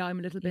 Yeah, I'm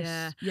a little bit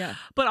yeah.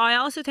 But I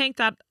also think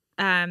that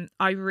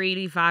I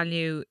really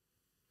value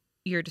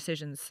your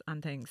decisions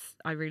and things.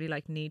 I really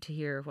need to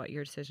hear what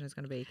your decision is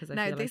going to be, because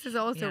now this is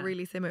also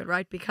really similar,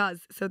 right?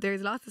 Because so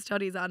there's lots of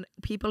studies on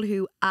people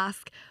who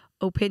ask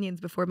opinions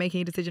before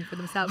making a decision for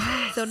themselves.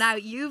 So now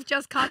you've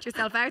just caught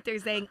yourself out there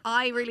saying,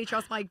 I really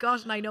trust my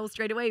gut and I know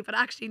straight away, but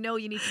actually no,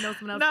 you need to know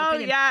someone else's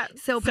opinion.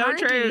 So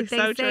apparently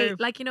they say,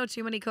 like, you know,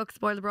 too many cooks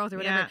spoil the broth or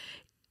whatever.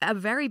 A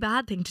very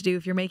bad thing to do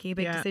if you're making a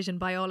big decision,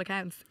 by all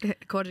accounts,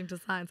 according to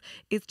science,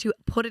 is to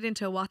put it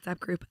into a WhatsApp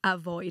group.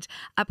 Avoid,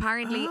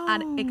 apparently,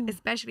 and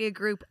especially a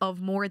group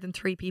of more than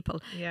 3 people,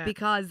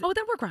 because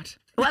then we're great.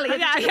 Well,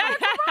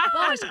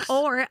 but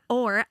or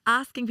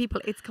asking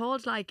people. It's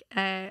called like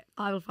I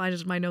will find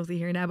it in my nosy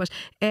here now, but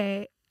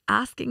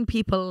asking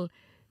people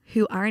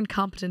who aren't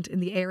competent in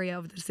the area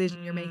of the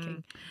decision you're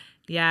making,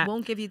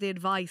 won't give you the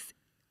advice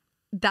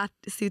that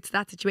suits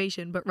that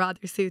situation, but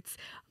rather suits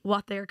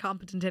what they're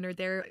competent in or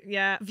their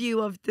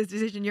view of the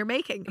decision you're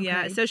making.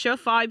 Okay? So show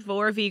 5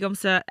 vor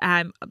vigumsa.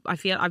 I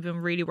feel I've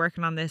been really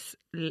working on this,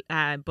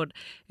 but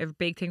a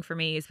big thing for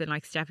me has been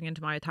like stepping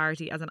into my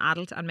authority as an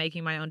adult and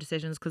making my own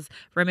decisions. Because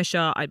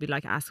Rimisha, I'd be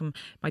like asking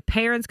my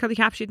parents, cad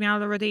captured me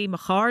already, my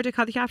charda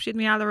cad captured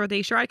me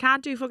already. Sure, I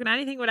can't do fucking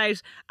anything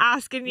without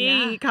asking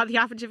ye cad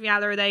captured me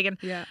already.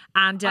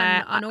 And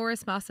on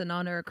Oris Massa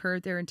Nana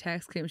occurred there in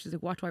text came. She's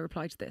like, what do I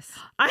reply to this?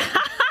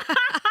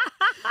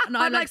 And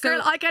I'm like,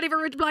 girl, I can't even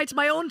reply to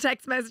my own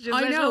text messages.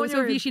 I know.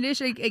 So if you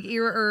initially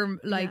basically did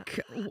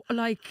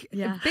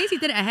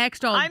a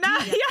hext all. I know.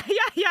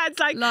 Yeah. It's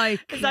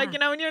like you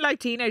know when you're like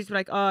teenagers, you're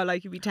like, oh,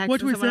 like you'd be texting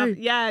someone else.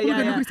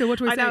 What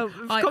do we say? I know.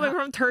 Coming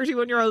from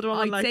 31-year-old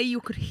woman, I'd say you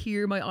could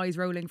hear my eyes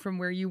rolling from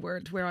where you were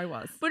to where I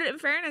was. But in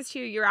fairness to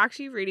you, you're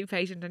actually really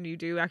patient and you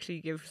do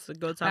actually give some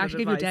good solid advice. I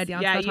actually give you dead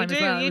answer you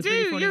do. Well. You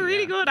do. You're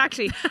really good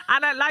actually.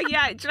 And do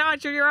you know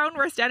what? You're your own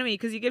worst enemy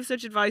because you give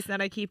such advice and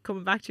then I keep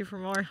coming back to you for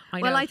more.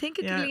 Well, I think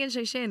it's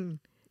Líonn Shin.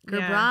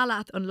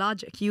 Grabral on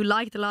logic. You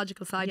like the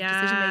logical side of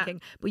decision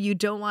making, but you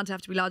don't want to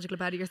have to be logical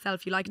about it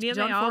yourself. You like to be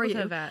done for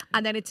you,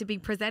 and then it to be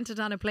presented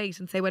on a plate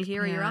and say, "Well,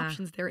 here are your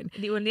options." Therein.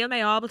 Well, Neil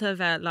may able to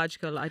have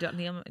logical. I don't.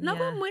 Neil. No,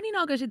 when he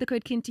not got the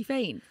quid chinntí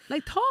féin.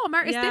 Like Tom,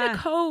 is there a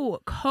co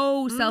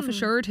self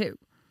assured who?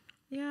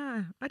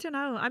 Yeah, I don't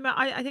know.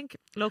 I think.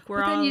 Look,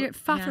 we're all. Then you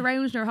faff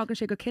around and how can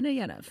she go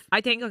cinneadh?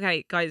 I think.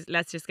 Okay, guys,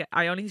 let's just get.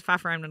 I only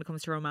faff around when it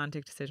comes to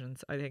romantic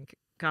decisions. I think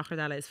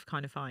Gachardella is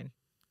kind of fine.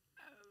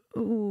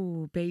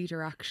 Ooh,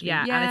 beta actually.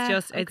 And it's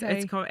just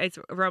it's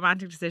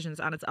romantic decisions,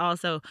 and it's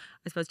also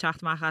I suppose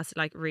Teachtamach has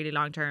like really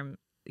long term,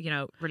 you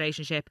know,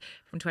 relationship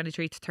from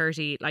 23 to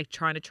 30, like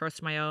trying to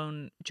trust my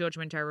own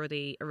judgment over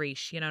the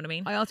Arish, you know what I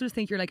mean? I also just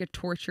think you're like a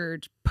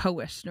tortured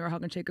poet, nor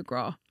having to take a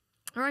graw.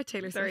 All right,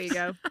 Taylor Swift. There you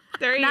go.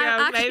 There you now,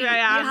 go. Actually, maybe I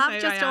am. You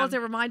have just also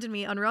reminded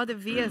me on Rather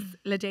Vias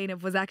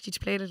Dhéanamh was actually to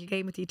play a little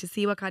game with you to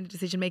see what kind of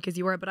decision makers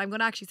you were. But I'm going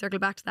to actually circle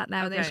back to that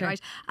now and then, right?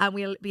 And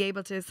we'll be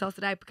able to suss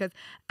it out because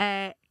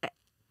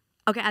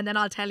okay, and then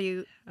I'll tell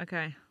you.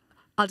 Okay.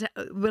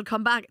 We'll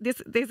come back.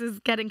 This is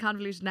getting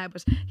convoluted now,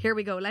 but here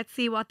we go. Let's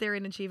see what they're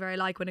in and Shiva are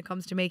like when it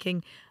comes to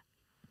making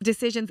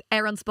decisions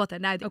on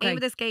sputta. Now, the aim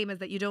of this game is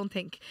that you don't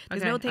think.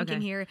 There's no thinking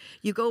here.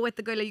 You go with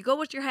the goile. You go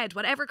with your head.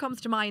 Whatever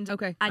comes to mind.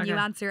 And you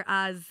answer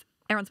as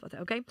on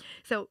sputta. Okay.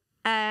 So,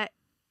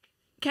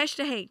 Kesh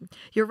to Hain.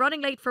 You're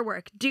running late for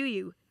work. Do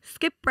you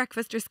skip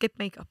breakfast or skip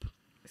makeup?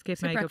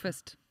 Skip makeup.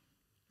 Breakfast.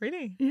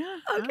 Really? Yeah.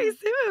 Okay,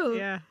 Sue.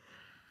 Yeah.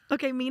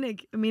 Okay,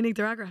 Mínig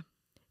Daragra.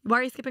 Why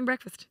are you skipping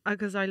breakfast?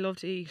 Because I love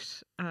to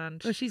eat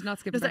and... Well, she's not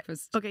skipping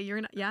breakfast. Okay, you're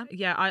not... Yeah?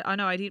 Yeah, I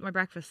know. I'd eat my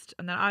breakfast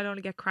and then I'd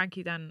only get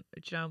cranky then,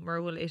 you know, more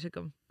will eat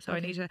them. So I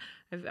need to...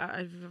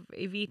 I've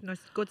eaten a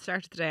good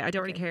start to the day. I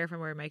don't really care if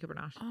I'm wearing makeup or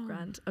not. Oh.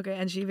 Grand. Okay,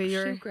 and Shiva,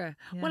 you're... Yeah.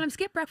 Well, I'm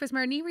skip breakfast,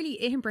 maar nie really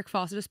eating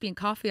breakfast, just being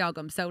coffee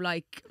agam. So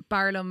like,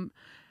 barlam...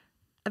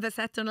 If it's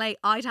set done late,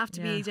 I'd have to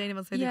be Jane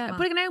of yeah,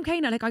 but now I'm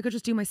kind of like I could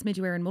just do my smidge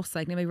wear and must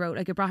like I wrote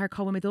like a braher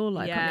co with all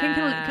like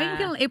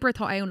can ibra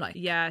thought own like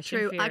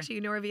true fearr. Actually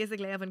Nora Vies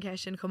Lev and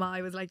Keshin come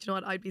I was like, do you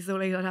know what, I'd be so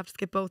late I'd have to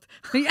skip both.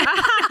 I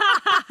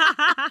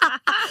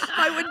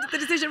the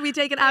decision be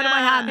taken out of my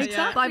hands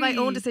exactly. by my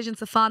own decisions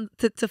to fan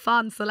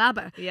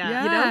Salaba. You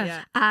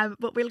know?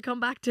 But we'll come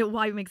back to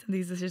why we make some of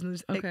these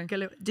decisions. Okay.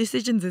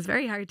 Decisions is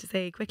very hard to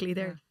say quickly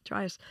there.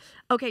 Try it.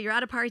 Okay, you're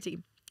at a party.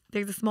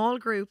 There's a small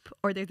group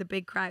or there's a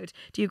big crowd.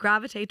 Do you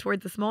gravitate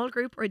towards the small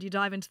group or do you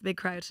dive into the big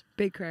crowd?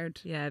 Big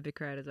crowd. Yeah, big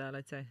crowd as well,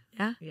 I'd say.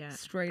 Yeah? Yeah.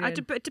 Straight in.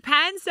 It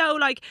depends though,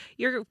 like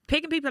you're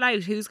picking people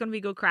out who's going to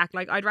be good crack.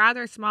 Like I'd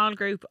rather a small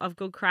group of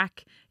good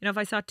crack. You know, if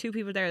I saw 2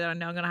 people there that I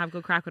know I'm going to have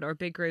good crack with, or a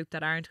big group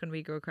that aren't going to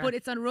be good crack. But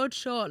it's on road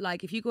shot,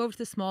 like if you go over to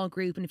the small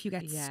group and if you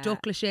get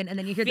stuck in and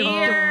then you hear the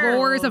Fearr.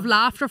 roars of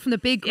laughter from the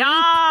big group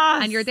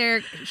and you're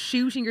there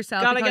shooting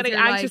yourself. God, I'm getting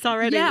anxious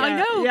already. Yeah, I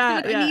know.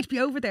 Yeah, I need to be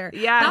over there.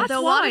 Yeah. That's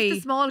so why. what if the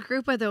small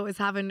group though is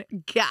having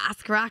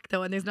gas crack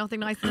though and there's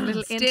nothing nice and a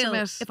little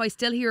intimate? If I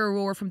still hear a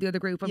roar from the other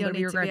group, I'm going to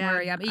be regretting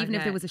where I am. Even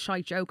if it was a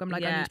shite joke, I'm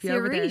like, I need to be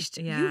over there.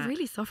 You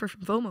really suffer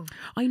from FOMO.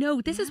 I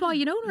know. This is why,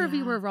 you know, whenever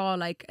you were raw,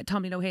 like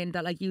Tommy Nohin,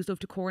 that like you love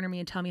to corner me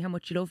and tell me how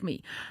much you love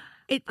me.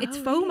 It's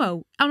FOMO.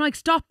 Really? I'm like,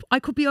 stop. I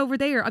could be over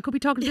there. I could be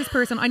talking to this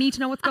person. I need to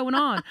know what's going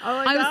on.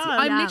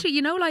 I'm literally,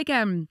 you know, like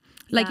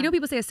you know,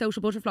 people say a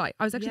social butterfly.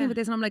 I was actually thinking about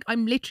this and I'm like,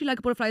 I'm literally like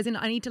a butterfly. As in,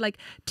 I need to like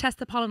test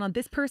the pollen on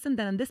this person,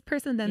 then on this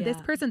person, then this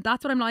person.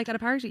 That's what I'm like at a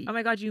party. Oh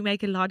my God, you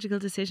make a logical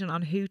decision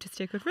on who to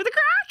stick with for the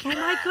crack. Oh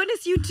my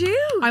goodness, you do.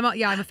 I'm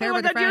a fair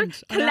weather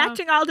friend. You're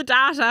collecting all the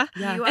data,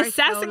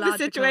 assessing the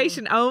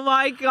situation. Oh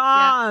my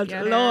God,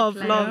 love.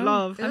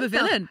 I'm a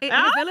villain.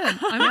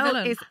 I'm a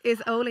villain.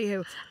 Is Oli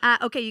who?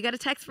 Okay, you get a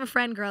text from a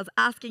friend, girls,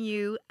 asking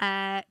you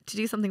to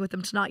do something with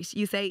them tonight.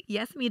 You say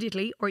yes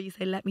immediately, or you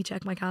say let me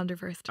check my calendar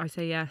first. I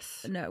say yes.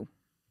 No.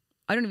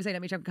 I don't even say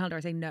let me check my calendar. I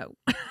say no.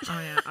 Oh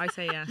yeah, I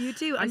say yes. You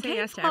do. I say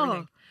yes to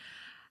everything.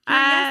 You're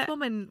a yes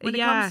woman when it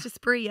comes to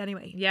spree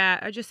anyway. Yeah,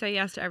 I just say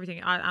yes to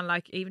everything, and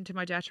like even to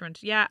my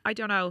detriment. Yeah, I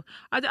don't know.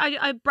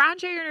 I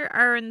branch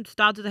ar an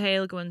stad of the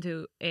hail going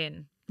to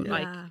in.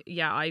 Like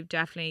I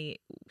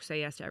definitely say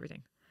yes to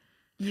everything.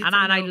 And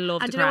I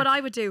love. And do you know what I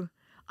would do?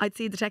 I'd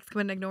see the text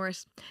come in and ignore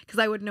it because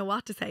I wouldn't know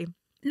what to say.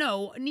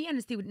 No, ní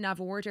honestly wouldn't have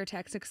a word or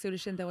text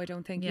solution though. I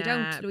don't think you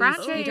don't.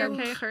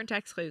 Branch ar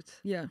text goed.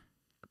 Yeah.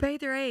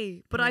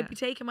 But I'd be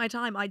taking my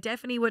time. I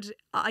definitely would.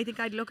 I think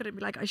I'd look at it and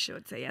be like, I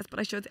should say yes, but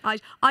I should.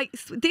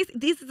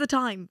 This is the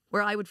time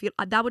where I would feel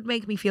that would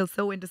make me feel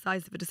so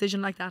indecisive. A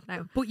decision like that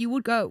now. But you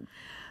would go.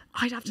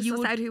 I'd have to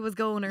suss out who was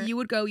going. Or you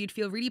would go. You'd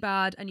feel really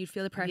bad, and you'd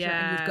feel the pressure,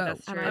 and you'd go.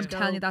 And I'm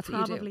telling you, that's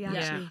what you do.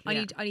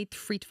 Actually. I need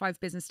 3 to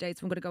 5 business dates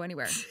if I'm going to go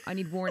anywhere. I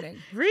need warning.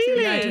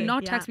 Really? Yeah, do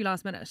not text me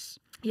last minute.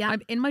 Yeah,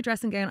 I'm in my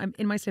dressing gown. I'm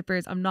in my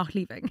slippers. I'm not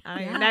leaving.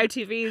 Now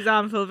TV is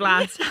on full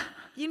blast.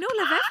 You know,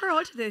 live for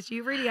all to this.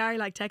 You really are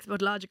like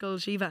textbook logical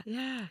Shiva.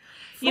 Yeah.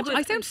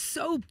 I sound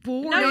so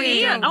bored. No,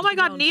 Neil. Oh my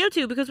God, Neil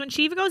too. Because when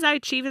Shiva goes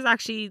out, Shiva's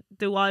actually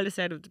the wildest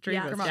out of the three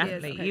of us.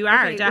 Definitely, okay. You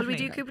are definitely.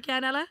 Will we do Cúpla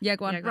Ceann, Ella? Yeah,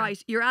 go on.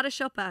 Right, you're at a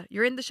shopper.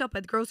 You're in the shop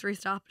at the grocery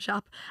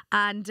shop,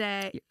 and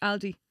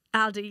Aldi,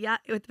 yeah,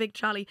 with the big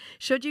trolley.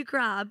 Should you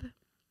grab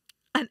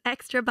an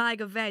extra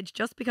bag of veg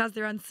just because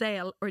they're on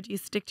sale, or do you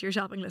stick to your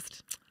shopping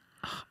list?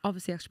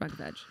 Obviously, extra bag of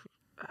veg.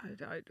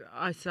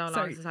 I so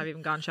long since I've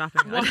even gone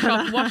shopping.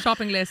 What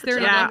shopping list?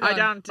 I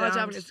don't.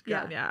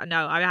 Yeah,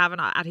 no, I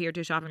haven't adhered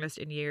to a shopping list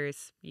in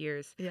years.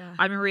 Yeah,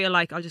 I'm a real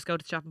like I'll just go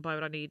to the shop and buy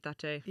what I need that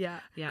day. Yeah.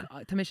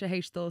 Tamisha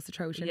hates those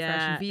atrocious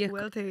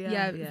will too.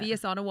 Via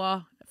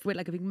Sonawa with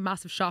like a big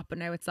massive shop, and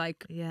now it's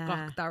like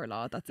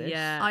law. That's it.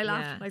 I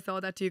laughed when I saw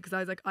that too because I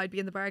was like, I'd be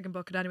in the bargain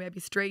bucket anyway. I'd be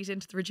straight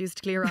into the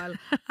reduced clear aisle,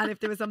 and if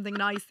there was something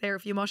nice there, a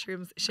few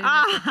mushrooms. Do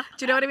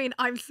you know what I mean?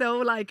 I'm so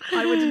like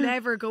I would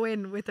never go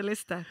in with a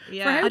lista.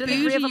 For how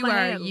bougie you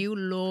are, you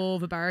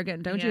love a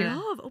bargain, don't you?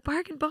 Love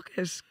bargain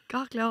bucket.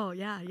 God, law,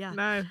 yeah.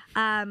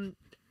 No.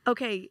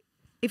 Okay,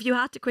 if you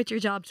had to quit your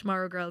job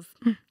tomorrow, girls,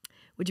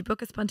 would you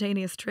book a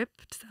spontaneous trip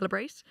to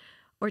celebrate,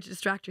 or to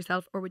distract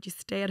yourself, or would you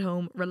stay at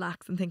home,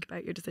 relax, and think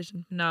about your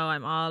decision? No,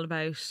 I'm all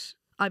about.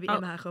 I'd be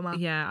in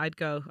Yeah, I'd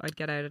go. I'd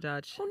get out of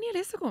Dodge. Oh,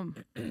 Níl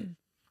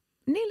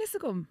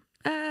isagum.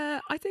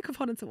 I think of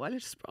on while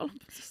it's problem.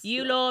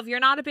 You're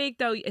not a big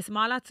though. It's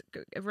malat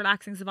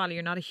relaxing Savali.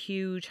 You're not a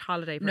huge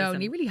holiday person. No,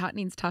 ní really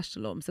needs tash to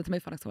lum. So it's my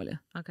fanax while.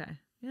 Okay.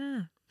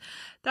 Yeah.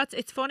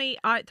 It's funny.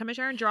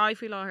 Tamisha and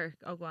drive we law her.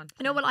 Oh, go on.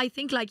 No, well, I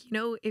think like, you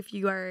know, if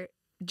you are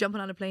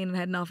jumping on a plane and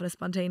heading off on a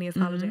spontaneous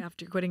holiday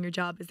after quitting your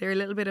job, is there a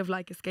little bit of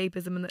like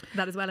escapism in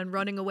that as well, and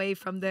running away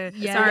from the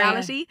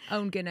reality?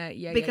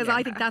 Because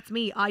I think that's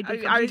me. I'd be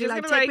completely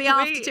like, take me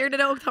off to Tierna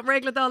Oak, Tom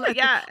Regla.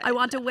 I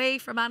want away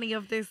from any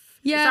of this.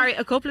 Yeah. Sorry,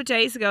 a couple of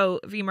days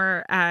ago,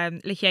 Vimer,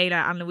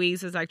 Lichela and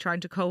Louise was like trying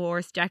to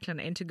coerce Declan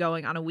into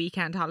going on a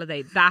weekend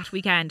holiday that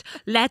weekend.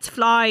 Let's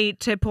fly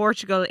to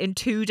Portugal in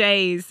 2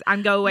 days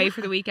and go away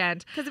for the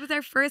weekend. Because it was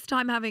their first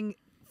time having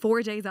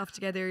 4 days off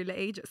together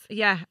ages.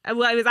 Yeah,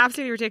 well, it was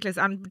absolutely ridiculous.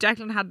 And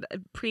Declan had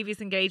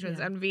previous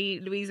engagements, and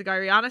Louisa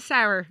Gariana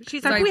sour.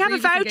 She's like, we have a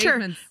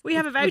voucher. We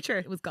have a voucher.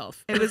 It was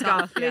golf. It was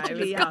golf.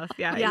 Literally, golf.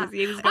 Yeah,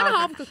 he was golf.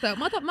 I'm half though.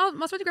 Most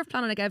of the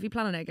planning again. If you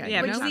plan again,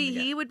 yeah. But see,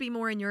 he would be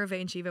more in your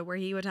vein, Shiva, where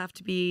he would have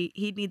to be.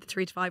 He'd need the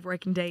 3 to 5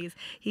 working days.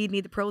 He'd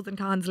need the pros and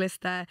cons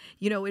list.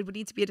 You know, it would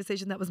need to be a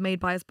decision that was made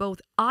by us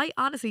both. I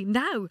honestly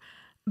now,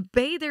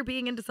 there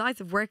being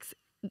indecisive works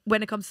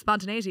when it comes to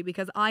spontaneity,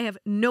 because I have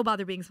no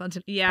bother being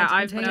spontaneous. Yeah,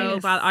 I've no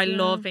bother. I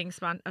love being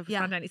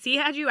spontaneous. See,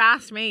 had you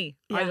asked me,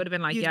 I would have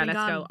been like, let's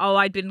go. Oh,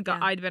 I'd been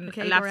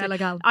okay,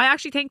 left. I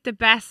actually think the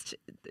best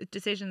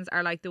decisions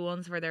are like the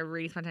ones where they're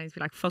really spontaneous.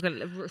 Be like, fuck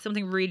it,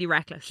 something really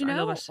reckless. Do you know,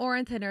 I love it. Or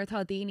anything or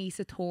thought Dini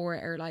Sator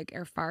or like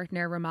our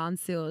partner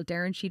romanceul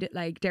Darren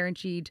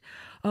she'd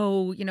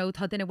oh, you know,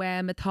 thought din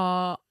away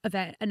matá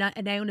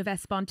a noun of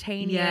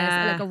spontaneous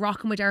or like a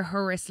rocking with our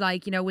Horace,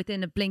 like, you know,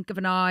 within a blink of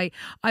an eye.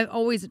 I've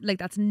always like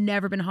that's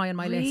never been high on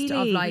my list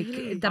of like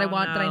that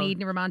I need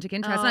in a romantic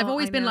interest. And I've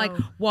always been like,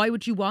 why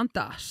would you want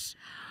that?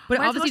 But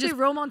obviously just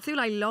romanceul,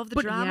 I love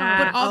the drama.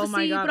 But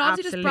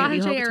obviously just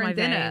Branchair and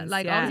dinner.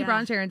 Like obviously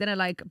Branchair and dinner,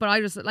 like, but I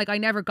just like I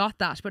never got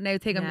that. But now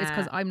thinking it's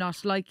because I'm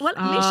not like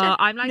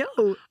I'm like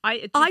no.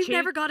 I've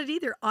never got it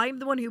either. I'm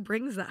the one who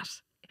brings that.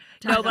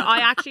 No, but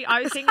I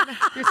was thinking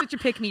you're such a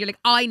pick-me. You're like,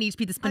 I need to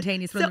be the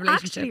spontaneous one in the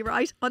relationship. Actually,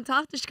 right, on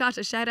top of the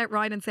Shkata, shout out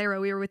Ryan and Sarah.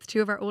 We were with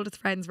 2 of our oldest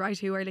friends, right,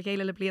 who are like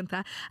le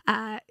blianta.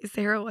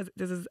 Sarah was,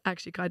 this is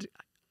actually kind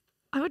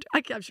of,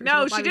 I'm sure.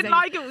 No, she didn't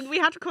like it. We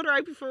had to cut her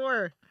out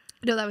before.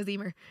 No, that was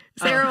Emer.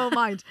 Sarah won't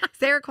mind.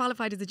 Sarah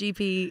qualified as a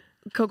GP.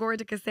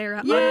 Cogordica Sarah,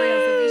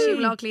 unreal.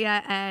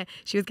 So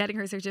she was getting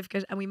her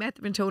certificate, and we met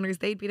them in Toners.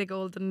 They'd been a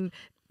golden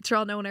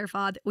Toronto and our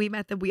fad. We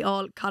met them. We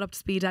all caught up to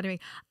speed anyway.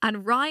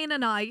 And Ryan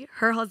and I,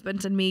 her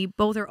husband and me,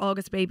 both are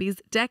August babies.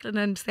 Declan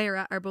and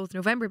Sarah are both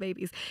November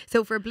babies.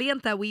 So for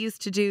Blianta, we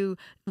used to do.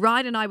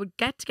 Ryan and I would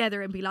get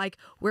together and be like,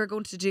 we're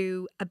going to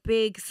do a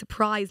big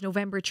surprise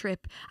November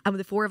trip, and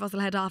the 4 of us will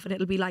head off, and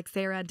it'll be like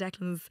Sarah and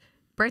Declan's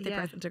birthday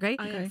present, okay?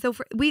 So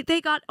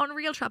they got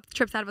unreal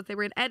trips out of it. They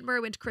were in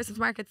Edinburgh, went to Christmas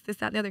markets, this,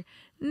 that and the other.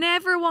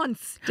 Never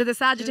once did the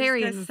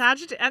Sagittarians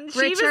and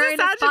she was a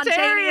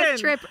Sagittarian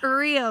trip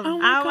real. Oh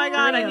my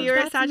god, and you're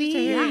a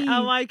Sagittarian.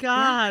 Oh my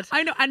god.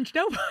 I know, and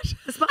you know what?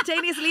 The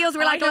spontaneous Leos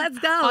were like, let's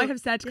go. I have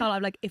said to Colin,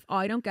 I'm like, if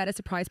I don't get a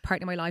surprise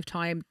partner in my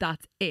lifetime,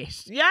 that's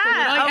it. Yeah.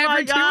 Oh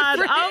my god,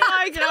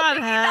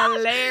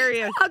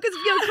 hilarious. Because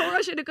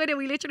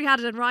we literally had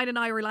it, and Ryan and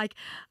I were like,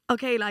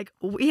 okay, like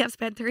we have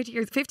spent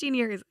 15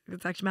 years,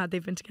 it's actually mad,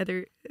 they've been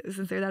together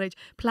since they're that age,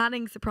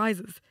 planning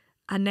surprises,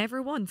 and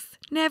never once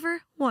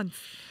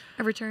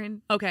a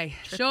return. Okay,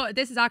 so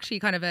this is actually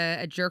kind of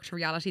a jerk to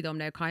reality though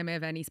now. Kind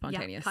of any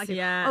spontaneous.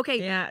 Yeah. Okay.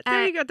 Yeah.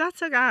 There you go. That's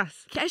so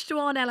gas. Ceist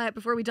on Ella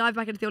before we dive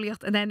back into the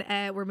Oliacht, and then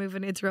we're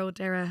moving into road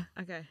Dara.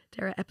 Okay.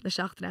 Dara up in the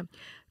shaft now.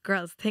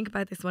 Girls, think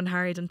about this one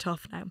hard and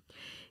tough now.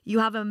 You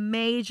have a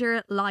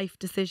major life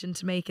decision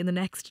to make in the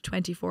next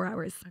 24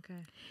 hours.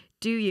 Okay.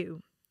 Do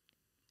you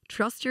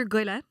trust your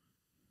goile,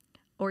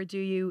 or do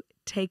you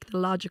take the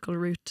logical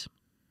route?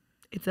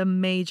 It's a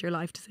major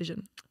life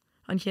decision.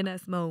 On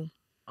chinneadh mo.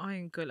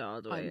 I'm goile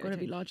all the way. I'm going to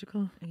be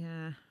logical.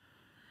 Yeah.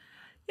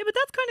 Yeah, but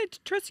that's kind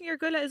of trusting your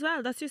goile as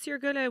well. That's just your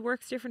goile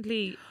works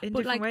differently in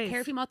different ways. But like,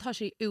 carefully má tá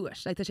sé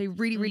uat. Like, that she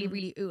really, really,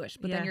 really uat.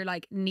 But then you're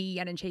like, ní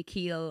and she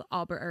keel,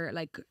 or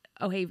like,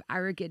 oh, hey,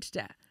 arrogant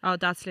de. Oh,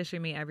 that's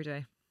literally me every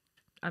day.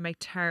 I make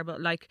terrible,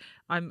 like,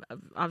 I'm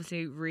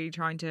obviously really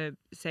trying to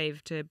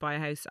save to buy a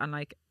house, and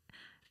like,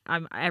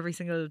 I'm every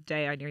single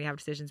day I nearly have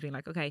decisions being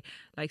like, okay,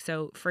 like,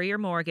 so for your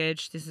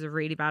mortgage, this is a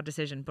really bad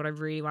decision, but I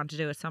really want to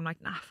do it. So I'm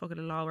like, nah, fuck it,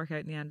 it'll all work out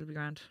in the end, it'll be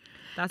grand.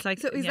 That's like,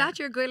 so is that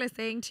your goile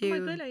saying to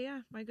you? My goile, yeah.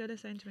 My goile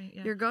saying to me,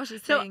 yeah. Your gut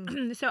is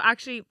saying. So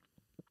actually,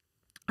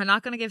 I'm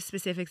not going to give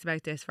specifics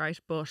about this, right?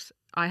 But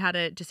I had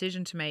a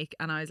decision to make,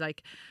 and I was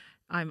like,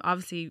 I'm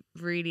obviously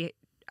really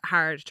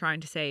hard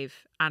trying to save,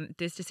 and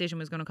this decision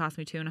was going to cost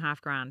me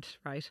 $2,500,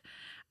 right?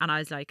 And I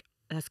was like,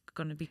 that's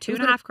going to be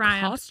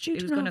 $2,500.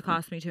 It was going to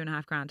cost me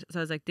 $2,500. So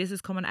I was like, this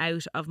is coming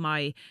out of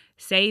my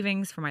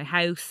savings for my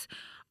house.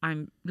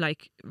 I'm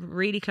like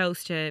really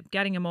close to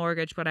getting a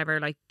mortgage, whatever.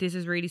 Like, this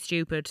is really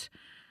stupid.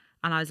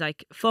 And I was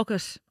like, fuck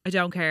it, I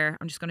don't care,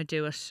 I'm just going to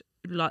do it.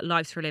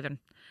 Life's for living.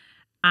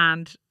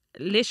 And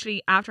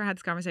literally after I had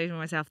this conversation with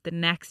myself, the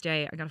next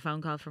day I got a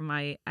phone call from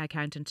my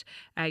accountant.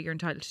 You're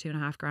entitled to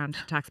 $2,500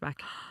 tax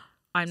back.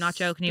 I'm not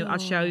joking you. I'll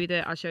show you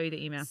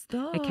the email.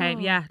 Stop. It came,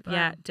 yeah,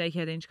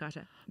 Daycare the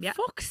Inchcata. Yeah.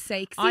 Fuck's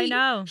sake. See, I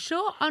know.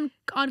 Sure, on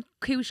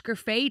Cúisgur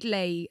Fade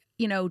lay,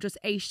 you know, just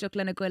éisteach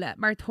lena goile.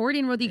 Mar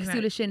Thorlín rudí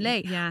cosúla sin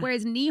lay.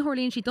 Whereas ní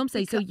Thorlín she dumps.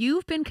 So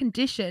you've been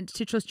conditioned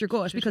to trust your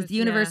gut because the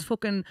universe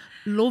fucking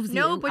loves you.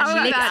 No, but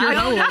licks your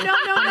hole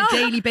on a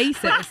daily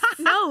basis.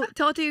 No,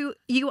 Tatu,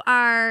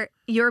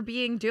 you're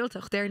being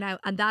dualtach there now,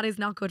 and that is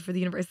not good for the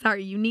universe.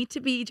 Sorry, you need to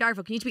be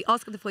jarfuk, you need to be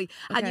oscar the foy,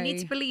 and you need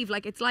to believe,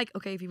 like, it's like,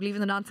 okay, if you believe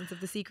in the nonsense of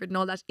the secret and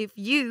all that, if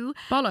you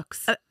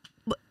bollocks,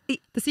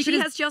 the secret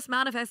has just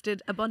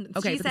manifested abundance.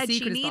 Okay, she said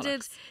she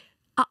needed.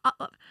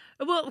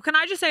 Well, can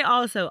I just say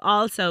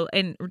also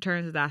in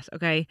return to that,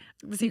 okay?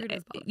 The Secret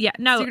is bollocks. Yeah,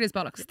 no. Secret is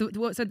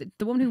bollocks. So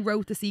the woman who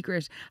wrote The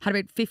Secret had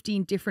about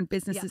 15 different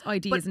businesses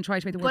ideas and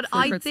tried to make them work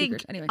for The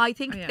Secret. Anyway. I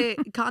think the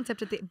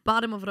concept at the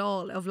bottom of it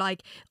all of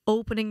like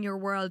opening your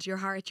world, your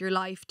heart, your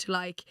life to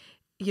like,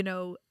 you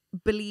know,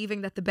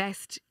 believing that the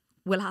best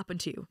will happen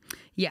to you.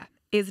 Yeah.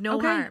 Is no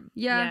harm.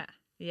 Yeah.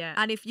 Yeah.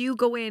 And if you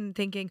go in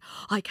thinking,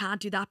 I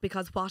can't do that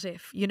because what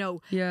if, you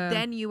know,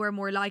 then you are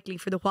more likely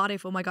for the what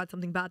if, oh my God,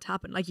 something bad to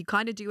happen. Like you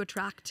kind of do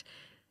attract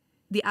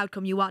the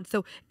outcome you want.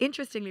 So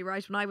interestingly,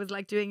 right, when I was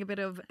like doing a bit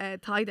of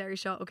Thai there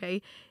shot,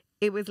 okay,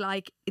 it was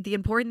like the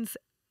importance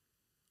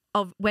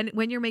of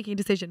when you're making a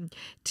decision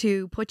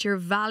to put your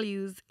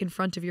values in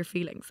front of your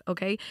feelings,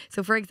 okay?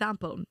 So for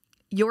example,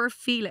 your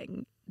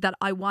feeling that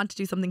I want to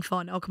do something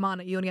fun. Oh, come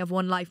on, you only have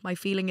one life. My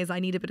feeling is I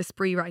need a bit of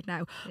spree right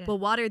now. Yeah. But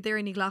what are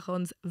Deireadh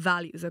Glachon's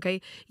values,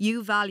 okay?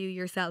 You value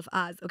yourself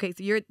as, okay,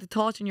 so the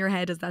thought in your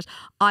head is that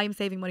I'm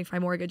saving money for my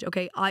mortgage,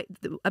 okay?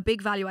 A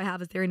big value I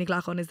have as Deireadh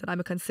Glachon is that I'm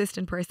a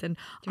consistent person.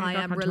 I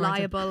am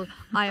reliable.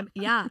 I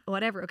am,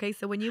 whatever, okay?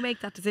 So when you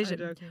make that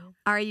decision,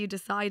 are you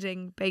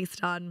deciding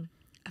based on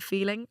a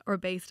feeling or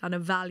based on a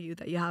value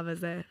that you have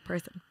as a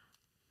person?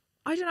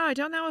 I don't know. I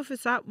don't know if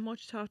it's that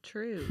much thought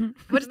through.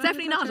 But it's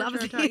definitely not,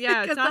 obviously.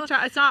 Yeah, it's not.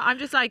 It's not. I'm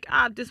just like,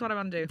 this is what I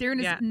want to do. There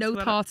is no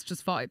thoughts,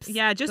 just vibes.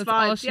 Yeah, just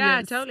vibes.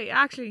 Yeah, totally.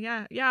 Actually,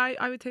 yeah.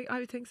 I would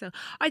think so.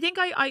 I think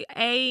I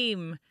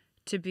aim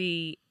to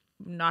be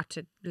not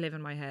to live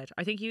in my head.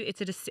 I think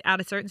it's at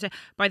a certain stage.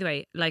 By the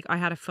way, like I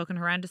had a fucking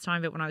horrendous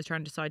time of it when I was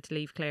trying to decide to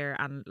leave Claire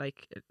and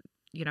like,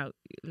 you know,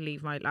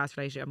 leave my last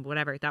relationship and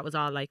whatever. That was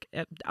all like,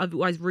 I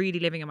was really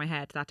living in my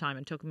head that time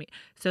and took me.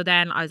 So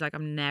then I was like,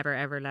 I'm never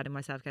ever letting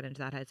myself get into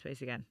that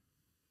headspace again.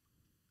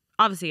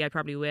 Obviously I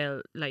probably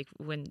will, like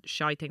when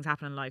shy things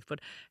happen in life, but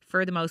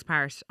for the most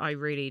part I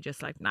really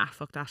just like, nah,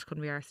 fuck that,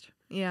 couldn't be arsed.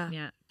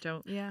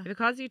 Don't. If it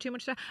causes you too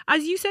much stress,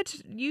 as you said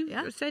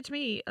to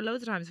me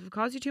loads of times, if it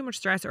causes you too much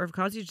stress or if it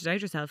causes you to doubt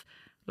yourself,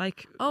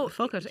 like,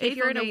 fuck it. If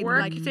you're in a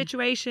work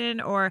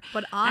situation or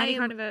any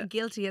kind of a...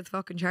 guilty as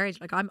fucking charged.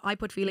 Like I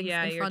put feelings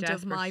in front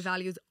of my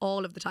values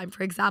all of the time.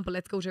 For example,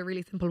 let's go to a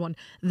really simple one.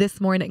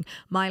 This morning,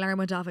 my alarm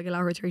went off at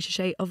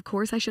Of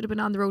course I should have been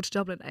on the road to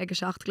Dublin at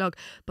sheachaint glog,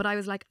 but I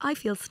was like, I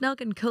feel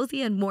snug and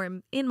cozy and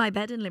warm in my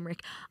bed in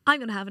Limerick. I'm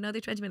going to have another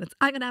 20 minutes.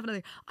 I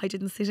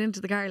didn't sit into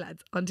the car,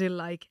 lads, until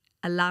like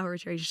a Lahore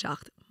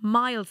sheachaint,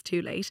 miles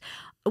too late.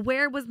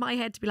 Where was my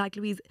head to be like,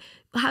 Louise,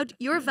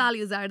 your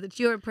values are that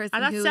you're a person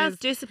and that's who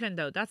self-discipline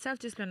though. That's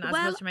self-discipline as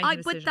opposed to making a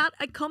decision. But that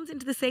it comes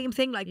into the same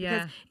thing, like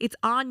because it's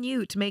on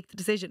you to make the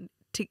decision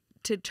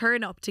to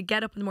turn up, to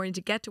get up in the morning,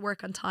 to get to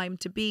work on time,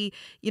 to be,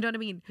 you know what I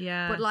mean?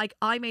 Yeah. But like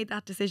I made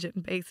that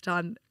decision based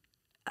on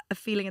a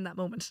feeling in that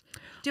moment.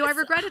 Do I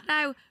regret it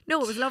now?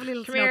 No, it was a lovely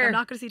little snow. I'm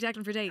not going to see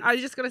Declan for days. I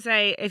was just going to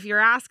say, if you're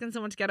asking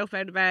someone to get up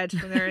out of bed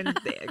when they're in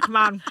come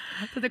on.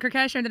 So the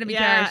Chrócaigh and then be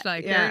charged,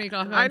 like I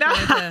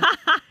know.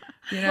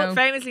 You know, well,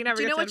 famously never.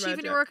 Do you know what chief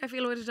in your work I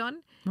feel would have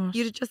done? What?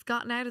 You'd have just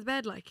gotten out of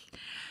bed, like.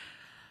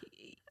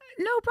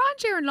 No,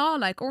 Branch and Law,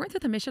 like, or into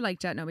the mission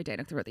like that. No, we date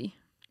the ruddy.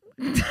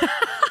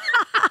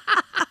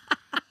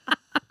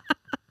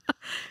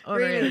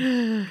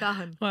 Really?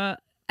 Gahan. Well,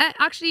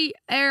 actually,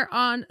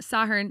 on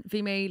Sahern,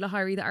 bhí mé le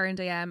hairí the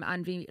R&DM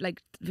and bhí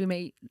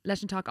mé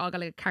leis an talk ága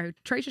le carú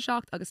tréise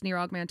seacht agus níor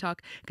ág mé an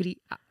talk go dtí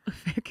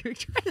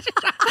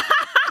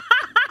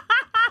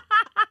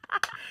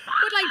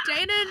But like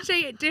Dana and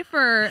Shay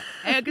differ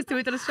agus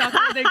tú the shock.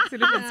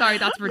 Sorry,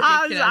 that's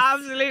ridiculous.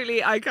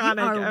 Absolutely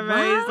iconic.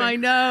 Amazing. I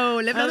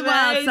know. Living on the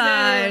wild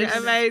side.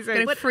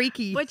 Amazing. But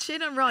freaky. But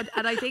Shin and Rod,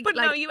 and I think but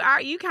like, no,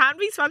 you can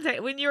be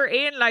spontaneous when you're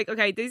in like,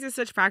 okay, these are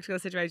such practical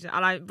situations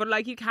but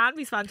like you can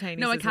be spontaneous.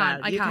 No, I as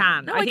can. Well. You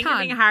can. No, I think you're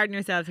being hard on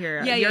yourself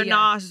here. You're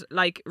not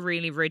like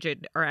really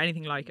rigid or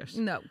anything like it.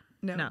 No.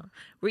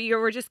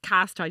 We're just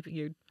cast typing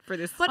you for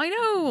this. But I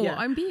know. Yeah.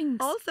 I'm being.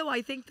 Also,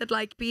 I think that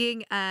like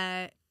being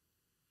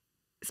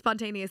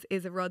spontaneous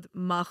is a rud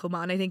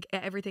machoma, and I think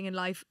everything in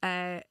life,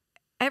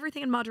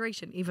 everything in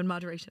moderation, even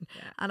moderation.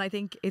 And I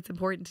think it's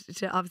important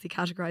to obviously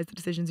categorise the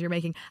decisions you're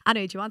making.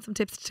 Anyway, do you want some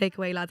tips to take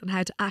away, lads, on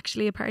how to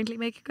actually apparently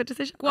make a good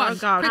decision? Go on. Oh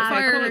God, quick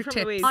fire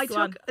tips. I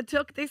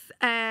took this.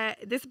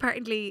 This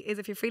apparently is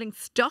if you're feeling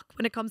stuck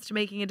when it comes to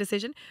making a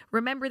decision.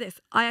 Remember this.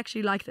 I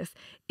actually like this.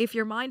 If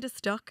your mind is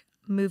stuck,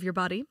 move your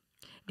body.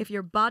 If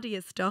your body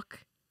is stuck,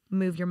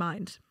 move your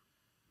mind.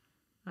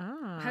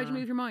 How do you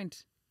move your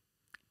mind?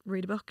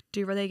 Read a book,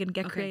 do Reagan,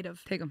 get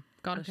creative. Take them.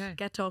 Got it.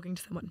 Get talking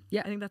to someone.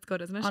 Yeah. I think that's good,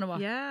 isn't it? On a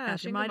walk. Yeah.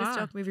 If your mind is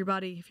stuck, move your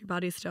body. If your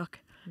body is stuck,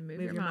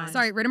 move your mind.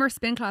 Sorry, Riddimer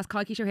spin class,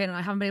 Colosseum show and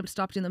I haven't been able to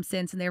stop doing them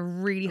since, and they're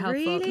really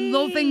helpful. Really?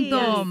 Loving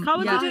them. How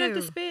would you do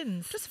the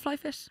spins? Just fly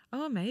fit.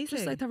 Oh, amazing.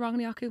 Just like the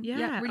Rangniaku.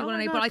 Yeah. Really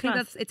well. But I think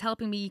it's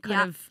helping me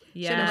kind of.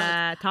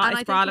 Yeah. And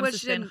I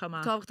think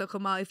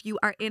if you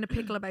are in a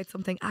pickle about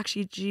something,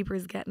 actually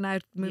jeepers getting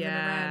out, moving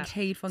around.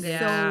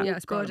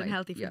 It's good and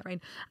healthy for your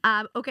brain.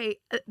 Okay,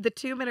 the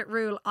 2-minute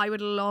rule, I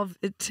would love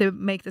to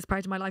make this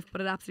part of my life,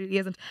 but it absolutely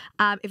isn't.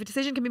 If a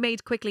decision can be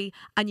made quickly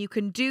and you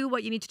can do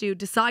what you need to do,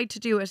 decide to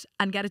do it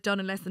and get it done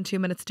in less than 2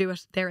 minutes, do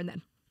it there and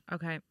then.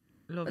 Okay.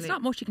 Lovely. It's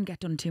not much you can get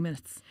done in 2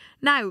 minutes.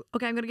 Now,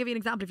 okay, I'm going to give you an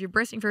example. If you're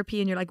bursting for a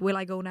pee and you're like, will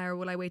I go now or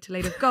will I wait till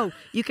later? Go.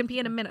 You can pee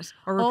in a minute.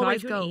 Or reply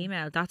Always to go. an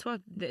email. That's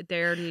what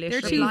they're literally.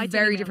 They're two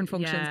very different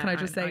functions, can I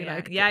just say? Yeah.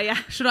 Like, yeah.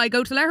 Should I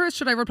go to letters?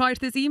 Should I reply to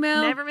this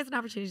email? Never miss an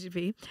opportunity to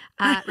pee.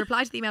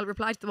 Reply to the email,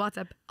 reply to the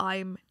WhatsApp.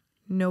 I'm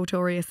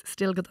notorious.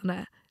 Still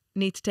gonna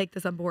need to take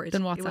this on board.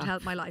 Then WhatsApp. It would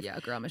help my life.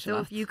 Yeah, girl, so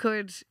if you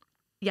could...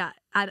 Yeah,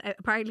 and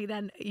apparently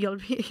then you'll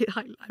be,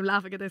 I'm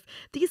laughing at this,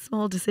 these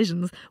small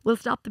decisions will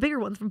stop the bigger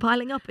ones from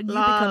piling up and you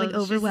becoming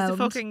overwhelmed.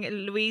 Fucking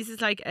Louise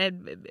is like I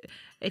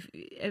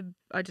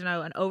don't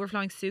know, an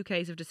overflowing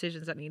suitcase of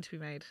decisions that need to be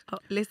made. Oh,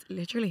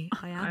 literally,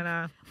 I am. I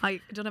know. I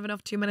don't have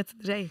enough 2 minutes of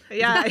the day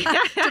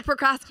to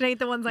procrastinate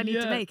the ones I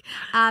need to make.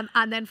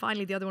 And then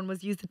finally the other one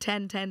was use the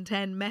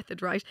 10-10-10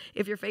 method, right?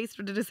 If you're faced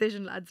with a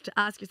decision, lads, to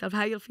ask yourself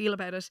how you'll feel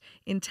about it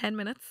in 10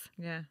 minutes,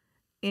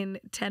 in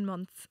 10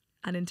 months,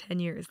 and in 10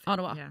 years. Oh,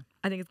 no, I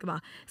think it's good.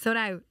 So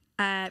now,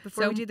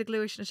 before we do the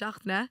glúis na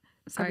sheachaint,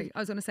 sorry, I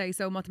was going to say,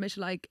 so what the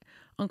like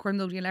on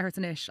Cornwall and Lehertz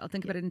and Ish, I'll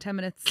think about it in 10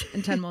 minutes,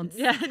 in 10 months,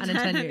 and in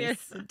 10 years.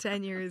 In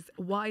 10 years.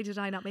 Why did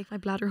I not make my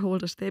bladder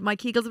hold it? My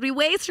Kegels would be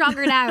way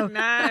stronger now.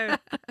 No.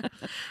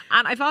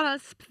 And I thought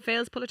else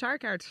fails pull a tar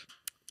card.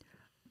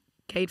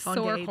 Kate Von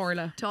Sore Gates.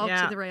 Corla. Talk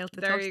to the rail.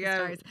 There you go.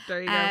 Stars.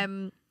 There you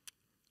go.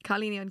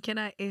 Colleen on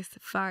cinneadh is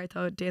fearr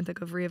tá déanta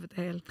go bhríomh the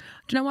hill.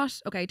 Do you know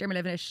what? Okay, Dermot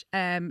Livenish.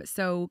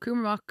 So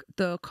Cúmarmach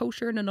the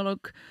kosher na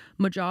nullag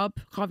my job,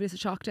 obviously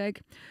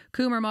Chrócaigh.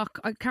 Cúmarmach,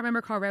 I can't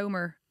remember car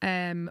romer,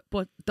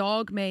 but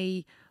dog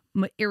may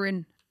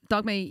irin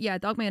dog may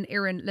an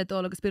irin le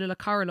dul agus buile le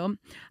carlum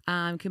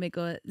cú mé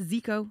go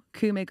zico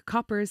cú mé go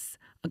coppers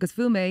agus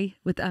bhú mé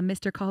with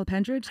Mr. Cathal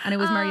Pendridge, and it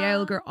was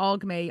Marielle gur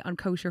og mé on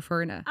kosher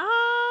furna.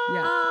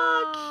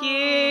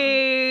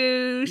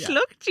 Cute. Yeah.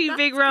 Look at you, That's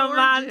big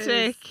romantic.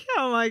 gorgeous.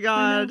 Oh my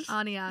god.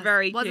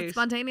 Very was cute. it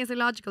spontaneous or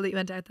logical that you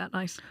went out that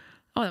night?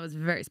 Oh, that was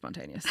very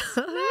spontaneous.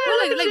 Well,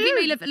 like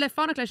we le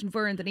fánacht leis an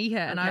bhuireann den ihe,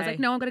 and I was like,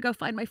 no, I'm going to go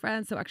find my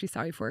friends. So actually,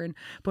 sorry Fhuireann,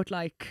 but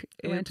like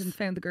I went and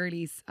found the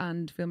girlies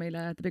and film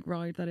the big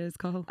ride that is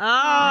Cathal. Shout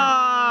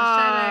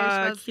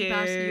out, well, cute.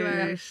 you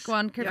are. Go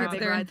on, Kirk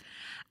there.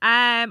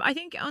 I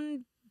think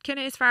on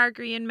cinneadh is fearr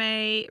green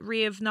may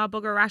riamh ná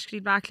bugger rashkely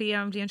blackley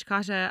Dion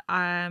Chicata.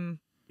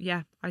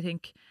 Yeah, I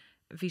think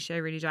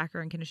Vishay really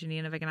Jacker and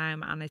Kinnishinina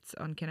Veganam, and it's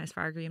on cinneadh is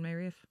fearr green may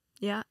riamh.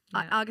 Yeah,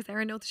 agus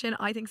Erin note sin.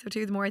 I think so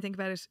too. The more I think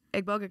about it,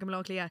 ag bog ag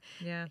mloglia,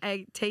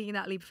 taking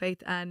that leap of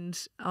faith and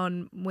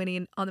on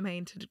winning on the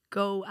main to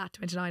go at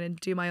 29 and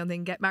do my own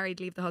thing, get married,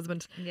 leave the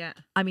husband. Yeah,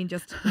 I mean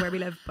just where we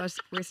live, but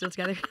we're still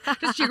together.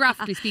 Just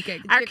geographically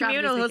speaking, our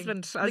communal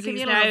husband, as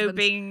he's now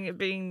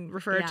being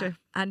referred to,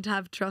 and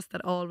have trust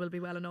that all will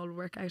be well and all will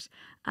work out.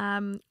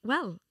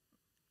 Well.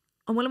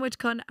 And will muid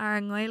chun ar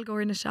ngail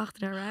goir na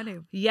sheachaint ar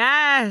ranu.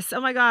 Yes.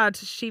 Oh my God.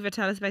 Shiva,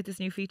 tell us about this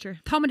new feature.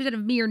 Táman did a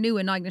mír nu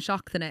in naig na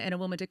sheachtainna in a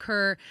woman de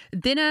cur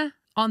dinne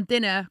an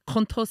dinne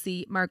chun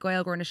tosaí mar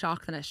gail goir na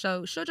sheachtainna.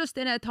 So just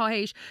dinne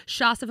táhéis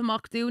seasamh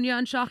amach dúine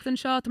an sheachtain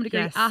seo táman de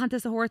gur ahananta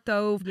sa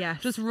hortómh.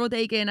 Yes. Just rud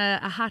éigin a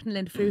hatan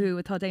linn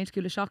fuhu atá daint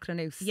go le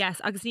sheachtainna nús. Yes.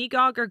 Agus ní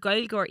gagur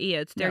gail goir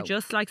iad. They're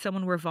just like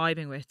someone we're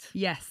vibing with.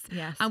 Yes.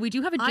 And we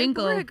do have a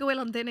jingle. I'm going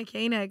on dinne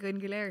céine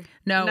going Gileir.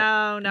 No,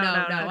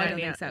 I don't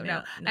think so.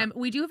 No.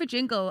 We do have a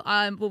jingle.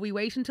 Will we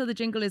wait until the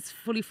jingle is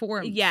fully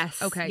formed?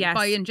 Yes. Okay. Yes.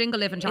 By in jingle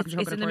live and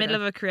sheachtain. It's in the middle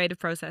of a creative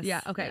process.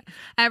 Yeah. Okay.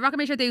 Rock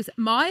me sure those.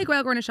 My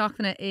gail goir na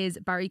sheachtainna is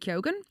Barry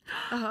Keoghan.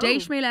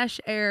 Deish me leis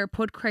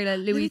pud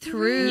creile Louis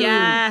through.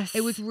 Yes.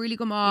 It was really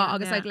good ma.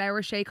 Agus like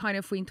Laura Shea kind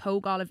of fwyn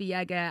tógáil a bhí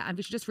and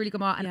we should just really good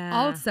ma. And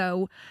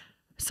also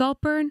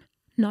Saltburn,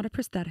 not a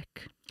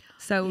prosthetic.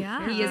 So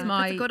he is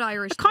my That's a good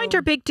Irish.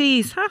 Kinder big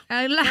D's, huh?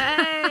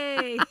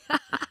 Hey.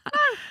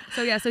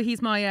 So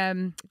he's my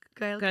entrant.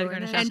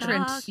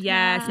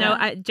 Yes. No,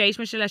 Jaish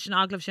Michelesh and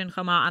Aglav Shin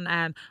Chama, and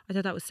I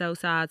thought that was so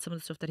sad, some of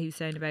the stuff that he was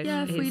saying about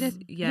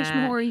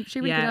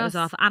it was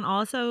awful. And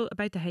also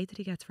about the hate that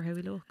he gets for how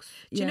he looks.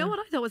 Do you know what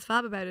I thought was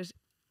fab about it?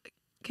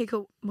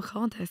 Keiko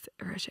McContes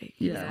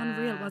he was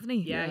unreal, wasn't he?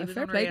 Yeah, he was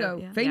fair play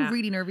go. Very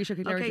really nervous.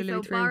 Okay,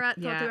 so Bara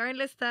thought to Erin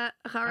lista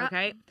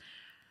okay.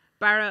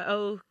 Bara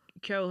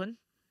O'Keoghan.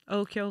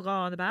 O'Keoghan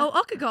on the back.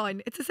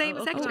 Octagon. It's the same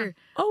as Hector.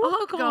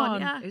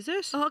 Octagon. Yeah. Is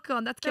it?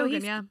 Octagon. That's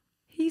Keoghan. Yeah.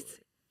 He's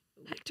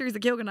Hector's a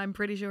Keoghan, I'm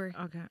pretty sure.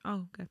 Okay.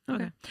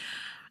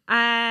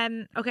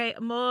 Okay.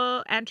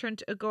 Mo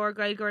entrant a gore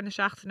gail na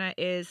sheachtainna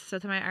is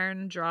Sotama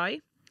Aaron Dry.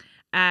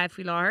 If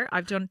we law her,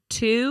 I've done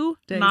 2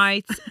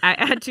 nights,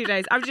 2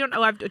 days. I've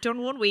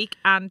done 1 week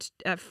and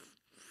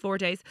 4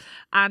 days,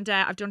 and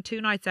I've done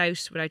 2 nights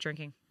out without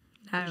drinking,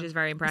 which is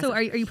very impressive. So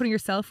are you putting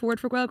yourself forward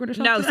for gail goir na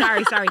sheachtainna? No,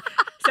 sorry.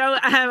 So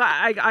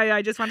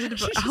I just wanted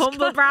to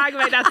humble brag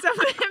about that stuff.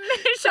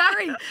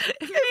 Sorry,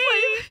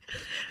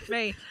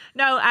 me.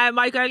 No,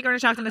 my gail goir na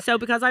sheachtainna. So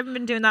because I haven't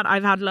been doing that,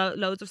 I've had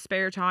loads of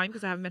spare time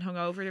because I haven't been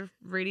hungover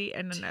really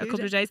in a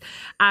couple of days,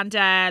 and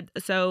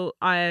so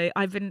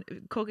I've been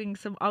cooking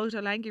some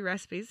ottolenghi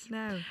recipes.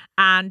 No,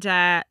 and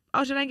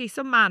ottolenghi,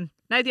 some man.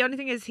 Now the only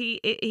thing is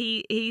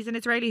he's an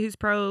Israeli who's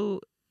pro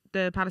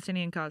the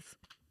Palestinian cause.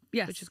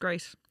 Yes. which is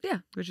great. Yeah,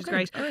 which is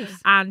great. great.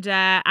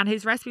 And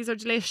his recipes are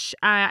delish.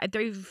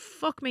 They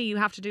fuck me. You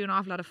have to do an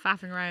awful lot of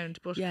faffing around,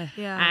 but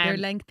they're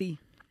lengthy.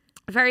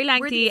 Very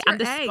lengthy, and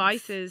the eggs?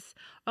 spices.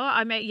 Oh,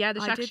 I made the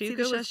I did see shakshuka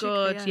the was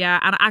shakshuka, good. Yeah,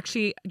 and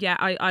actually,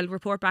 I'll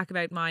report back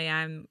about my.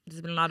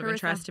 There's been a lot of Harissa.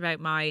 interest about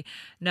my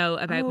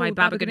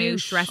baba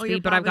ganoush recipe,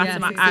 your but I've got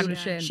baba some.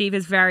 ganoush, And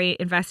Shiva's very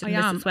invested in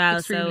this as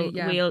well, so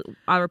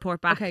I'll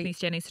report back. Okay. Níos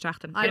déanaí sa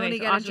teachtain. I only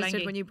Anyways, get on interested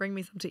Langley. when you bring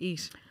me something to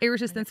eat.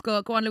 Iris then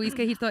go on, Louise.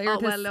 He's thought Oh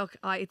well, look,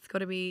 it's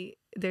going to be.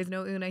 There's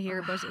no Una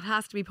here, but it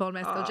has to be Paul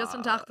Mescal. Just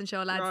on Tachtan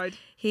show, lads. Right.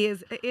 He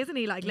is, isn't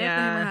he? Like,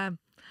 Yeah.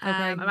 Okay.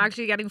 I'm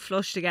actually getting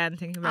flushed again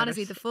thinking about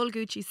honestly, it. the full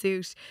Gucci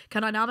suit.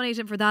 Can I nominate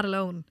him for that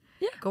alone?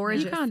 Yeah,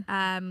 gorgeous. you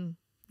can.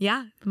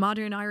 Yeah,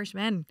 modern Irish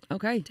men.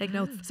 Okay. Take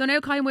notes. So now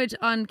Kynwood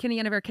on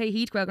Cinneadh and Kay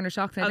Heath going to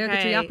shock. They're the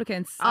three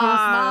applicants. Oh,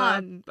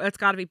 man. It's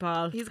got to be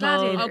Paul. He's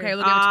gladiator. Okay,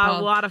 we'll give it to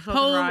Paul. What a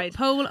fucking ride.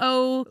 Paul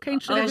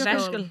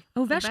Veshkel.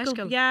 Oh,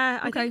 Veshkel. Yeah,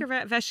 I think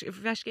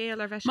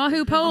Veshkel or Veshkel.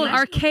 Mahu Paul,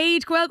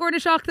 Arcade, Gwell going to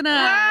shock the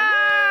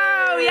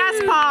Wow,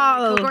 yes,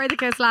 Paul.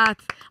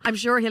 I'm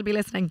sure he'll be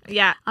listening.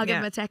 Yeah. I'll give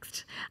him a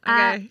text.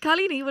 Okay.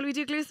 Colleeny, will we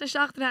do Glúis na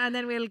Seachtaine and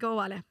then we'll go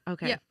Wale?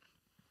 Okay. Yeah.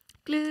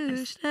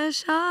 Glúis na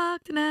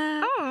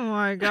Seachtaine. Oh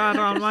my God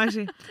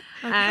almighty.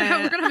 We're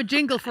going to have a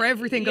jingle for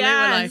everything.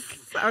 Yes.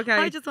 Okay.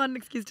 I just want an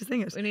excuse to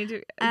sing it. We need to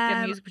get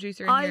a music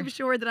producer in I'm here.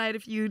 sure that I had a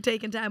few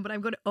taken down, but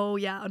I'm going to,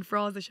 on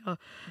Fráza show,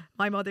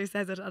 my mother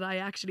says it, and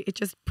it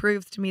just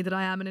proves to me that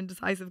I am an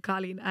indecisive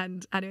Colleen.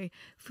 And anyway,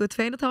 Fuat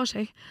féin atá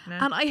sé.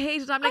 And I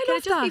hate it. I'm like, can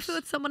it just be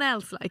Fuat someone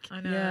else? Like,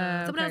 I know.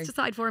 Yeah, someone else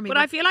decide for me. But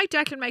I feel like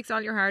Declan makes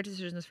all your hard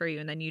decisions for you,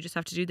 and then you just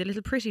have to do the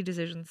little pretty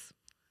decisions.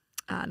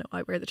 No,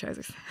 I wear the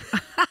trousers.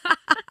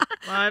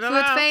 I don't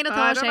Fuat féin know.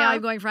 atá sé,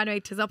 I'm going for anyway.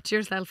 Tis up to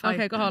yourself.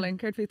 Okay, go Holling.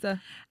 Kurt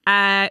pizza.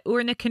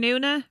 Urna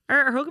Canuna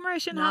or Hugamar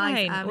Shin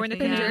Nice, Hanahain. Urna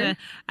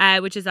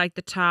Canuna, which is like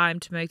the time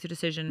to make the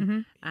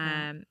decision.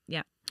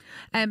 Yeah.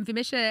 Bhí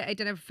mis ag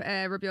denmh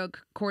rubeog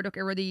cordach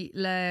ar rudí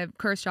le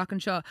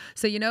Sheachaint seo.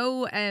 So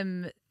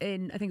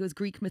I think it was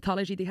Greek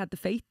mythology, they had the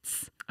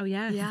fates. Oh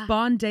yeah.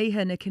 Bon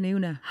Déithe na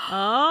Canúna.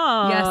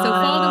 Oh. Yeah, so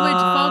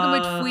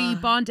Fágamid faoi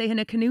Bon Déithe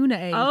na Canúna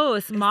é. Oh,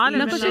 it's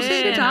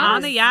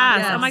Anna, yes.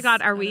 Yes. Oh my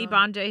God, are we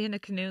Bon Déithe na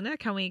Canúna?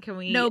 Can we?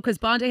 No, because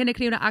Bon Déithe na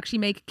Canúna actually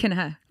make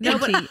cinneadh. No,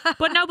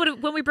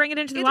 but when we bring it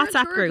into the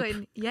WhatsApp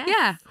group.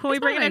 Yeah. When we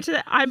bring it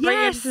into I'm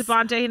bringing it to the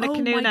Bon Déithe na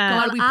Canúna. Oh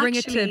my God, we bring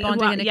it to Bon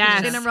Déithe na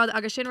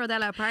Canúna.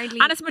 Apparently.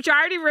 And it's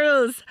majority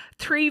rules,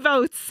 3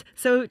 votes.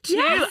 So 2.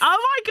 Yes. Oh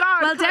my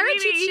God. Well,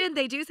 Derek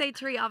they do say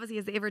 3, obviously,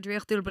 is the Iver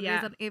Driachtul, but it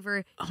is an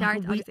Iver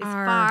Cheart. We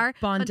are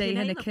Bon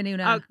Déithe na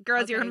Canúna. Oh,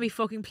 girls, you're going to be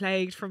fucking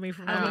plagued from me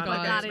from now on.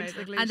 God.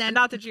 And then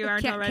not that you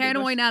aren't already. Ceann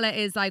Oinella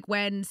is like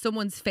when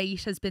someone's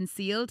fate has been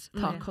sealed.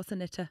 Tá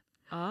cosannita.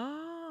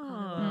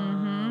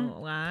 Oh.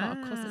 Wow.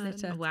 Tá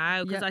cosannita.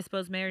 Wow. Because I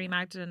suppose Mary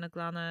Magdalene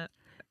Aglana.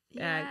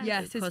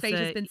 Yes, his fate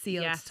has been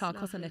sealed. Tá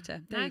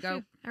cosannita. There you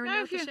go.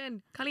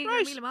 Colleen,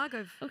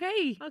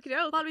 Okay. What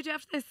will we do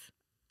after this?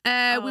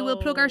 We will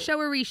plug our show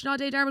a reach. Not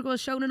day Darmid will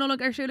show no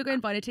longer our show again.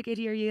 Buy a ticket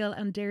here, Yale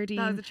and Derdine.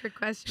 That was a trick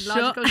question.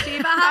 Logical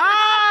Shiva.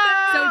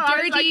 So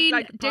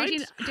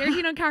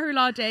Derdine on Cahu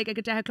Law Day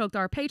ag a clog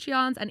our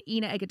Patreons and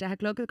Ina ag a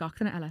clog the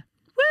Gachana Ella.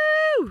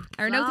 Woo!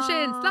 Our note the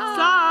shins.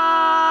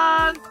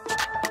 Slán.